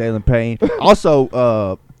Facebook, Dalen Payne. Also,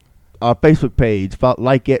 our Facebook page,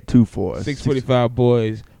 like at 2 for us. 645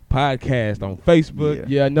 Boys Podcast on Facebook, Yeah.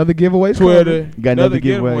 Yeah, another giveaway. Twitter. You got another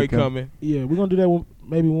giveaway coming. Yeah, we're gonna do that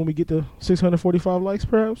maybe when we get to 645 likes,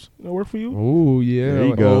 perhaps. That work for you? Ooh, yeah. There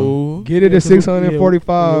you go. Oh, Get it Yeah, at 'cause we-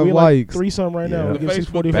 645 we likes. Like 3-something right now. Yeah. We the get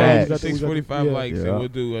Facebook 645. page, Facts. We got 645 yeah. likes, Yeah. and we'll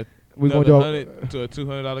do We're gonna another do. $100 to a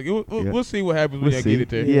 $200 giveaway. Yeah. We'll see what happens when We'll y'all see. get it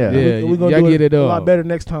there. Yeah. Yeah, We're gonna y'all do get it a up. lot better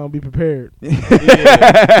next time. Be prepared. Yeah.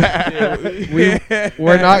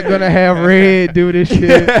 We're not gonna have Red do this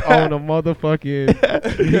shit on a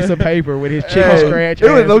motherfucking piece of paper with his chicken Hey, scratch. it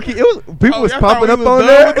was ass. low key. It was people Oh, was y'all popping thought up we was on done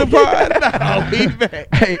there. with the pod? No, we back.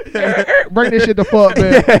 Hey, bring this shit the fuck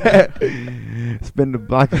back. Spin the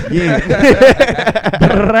block again.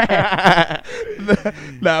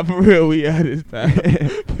 Nah, for real, we out this time.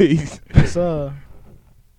 Peace. Yes, sir.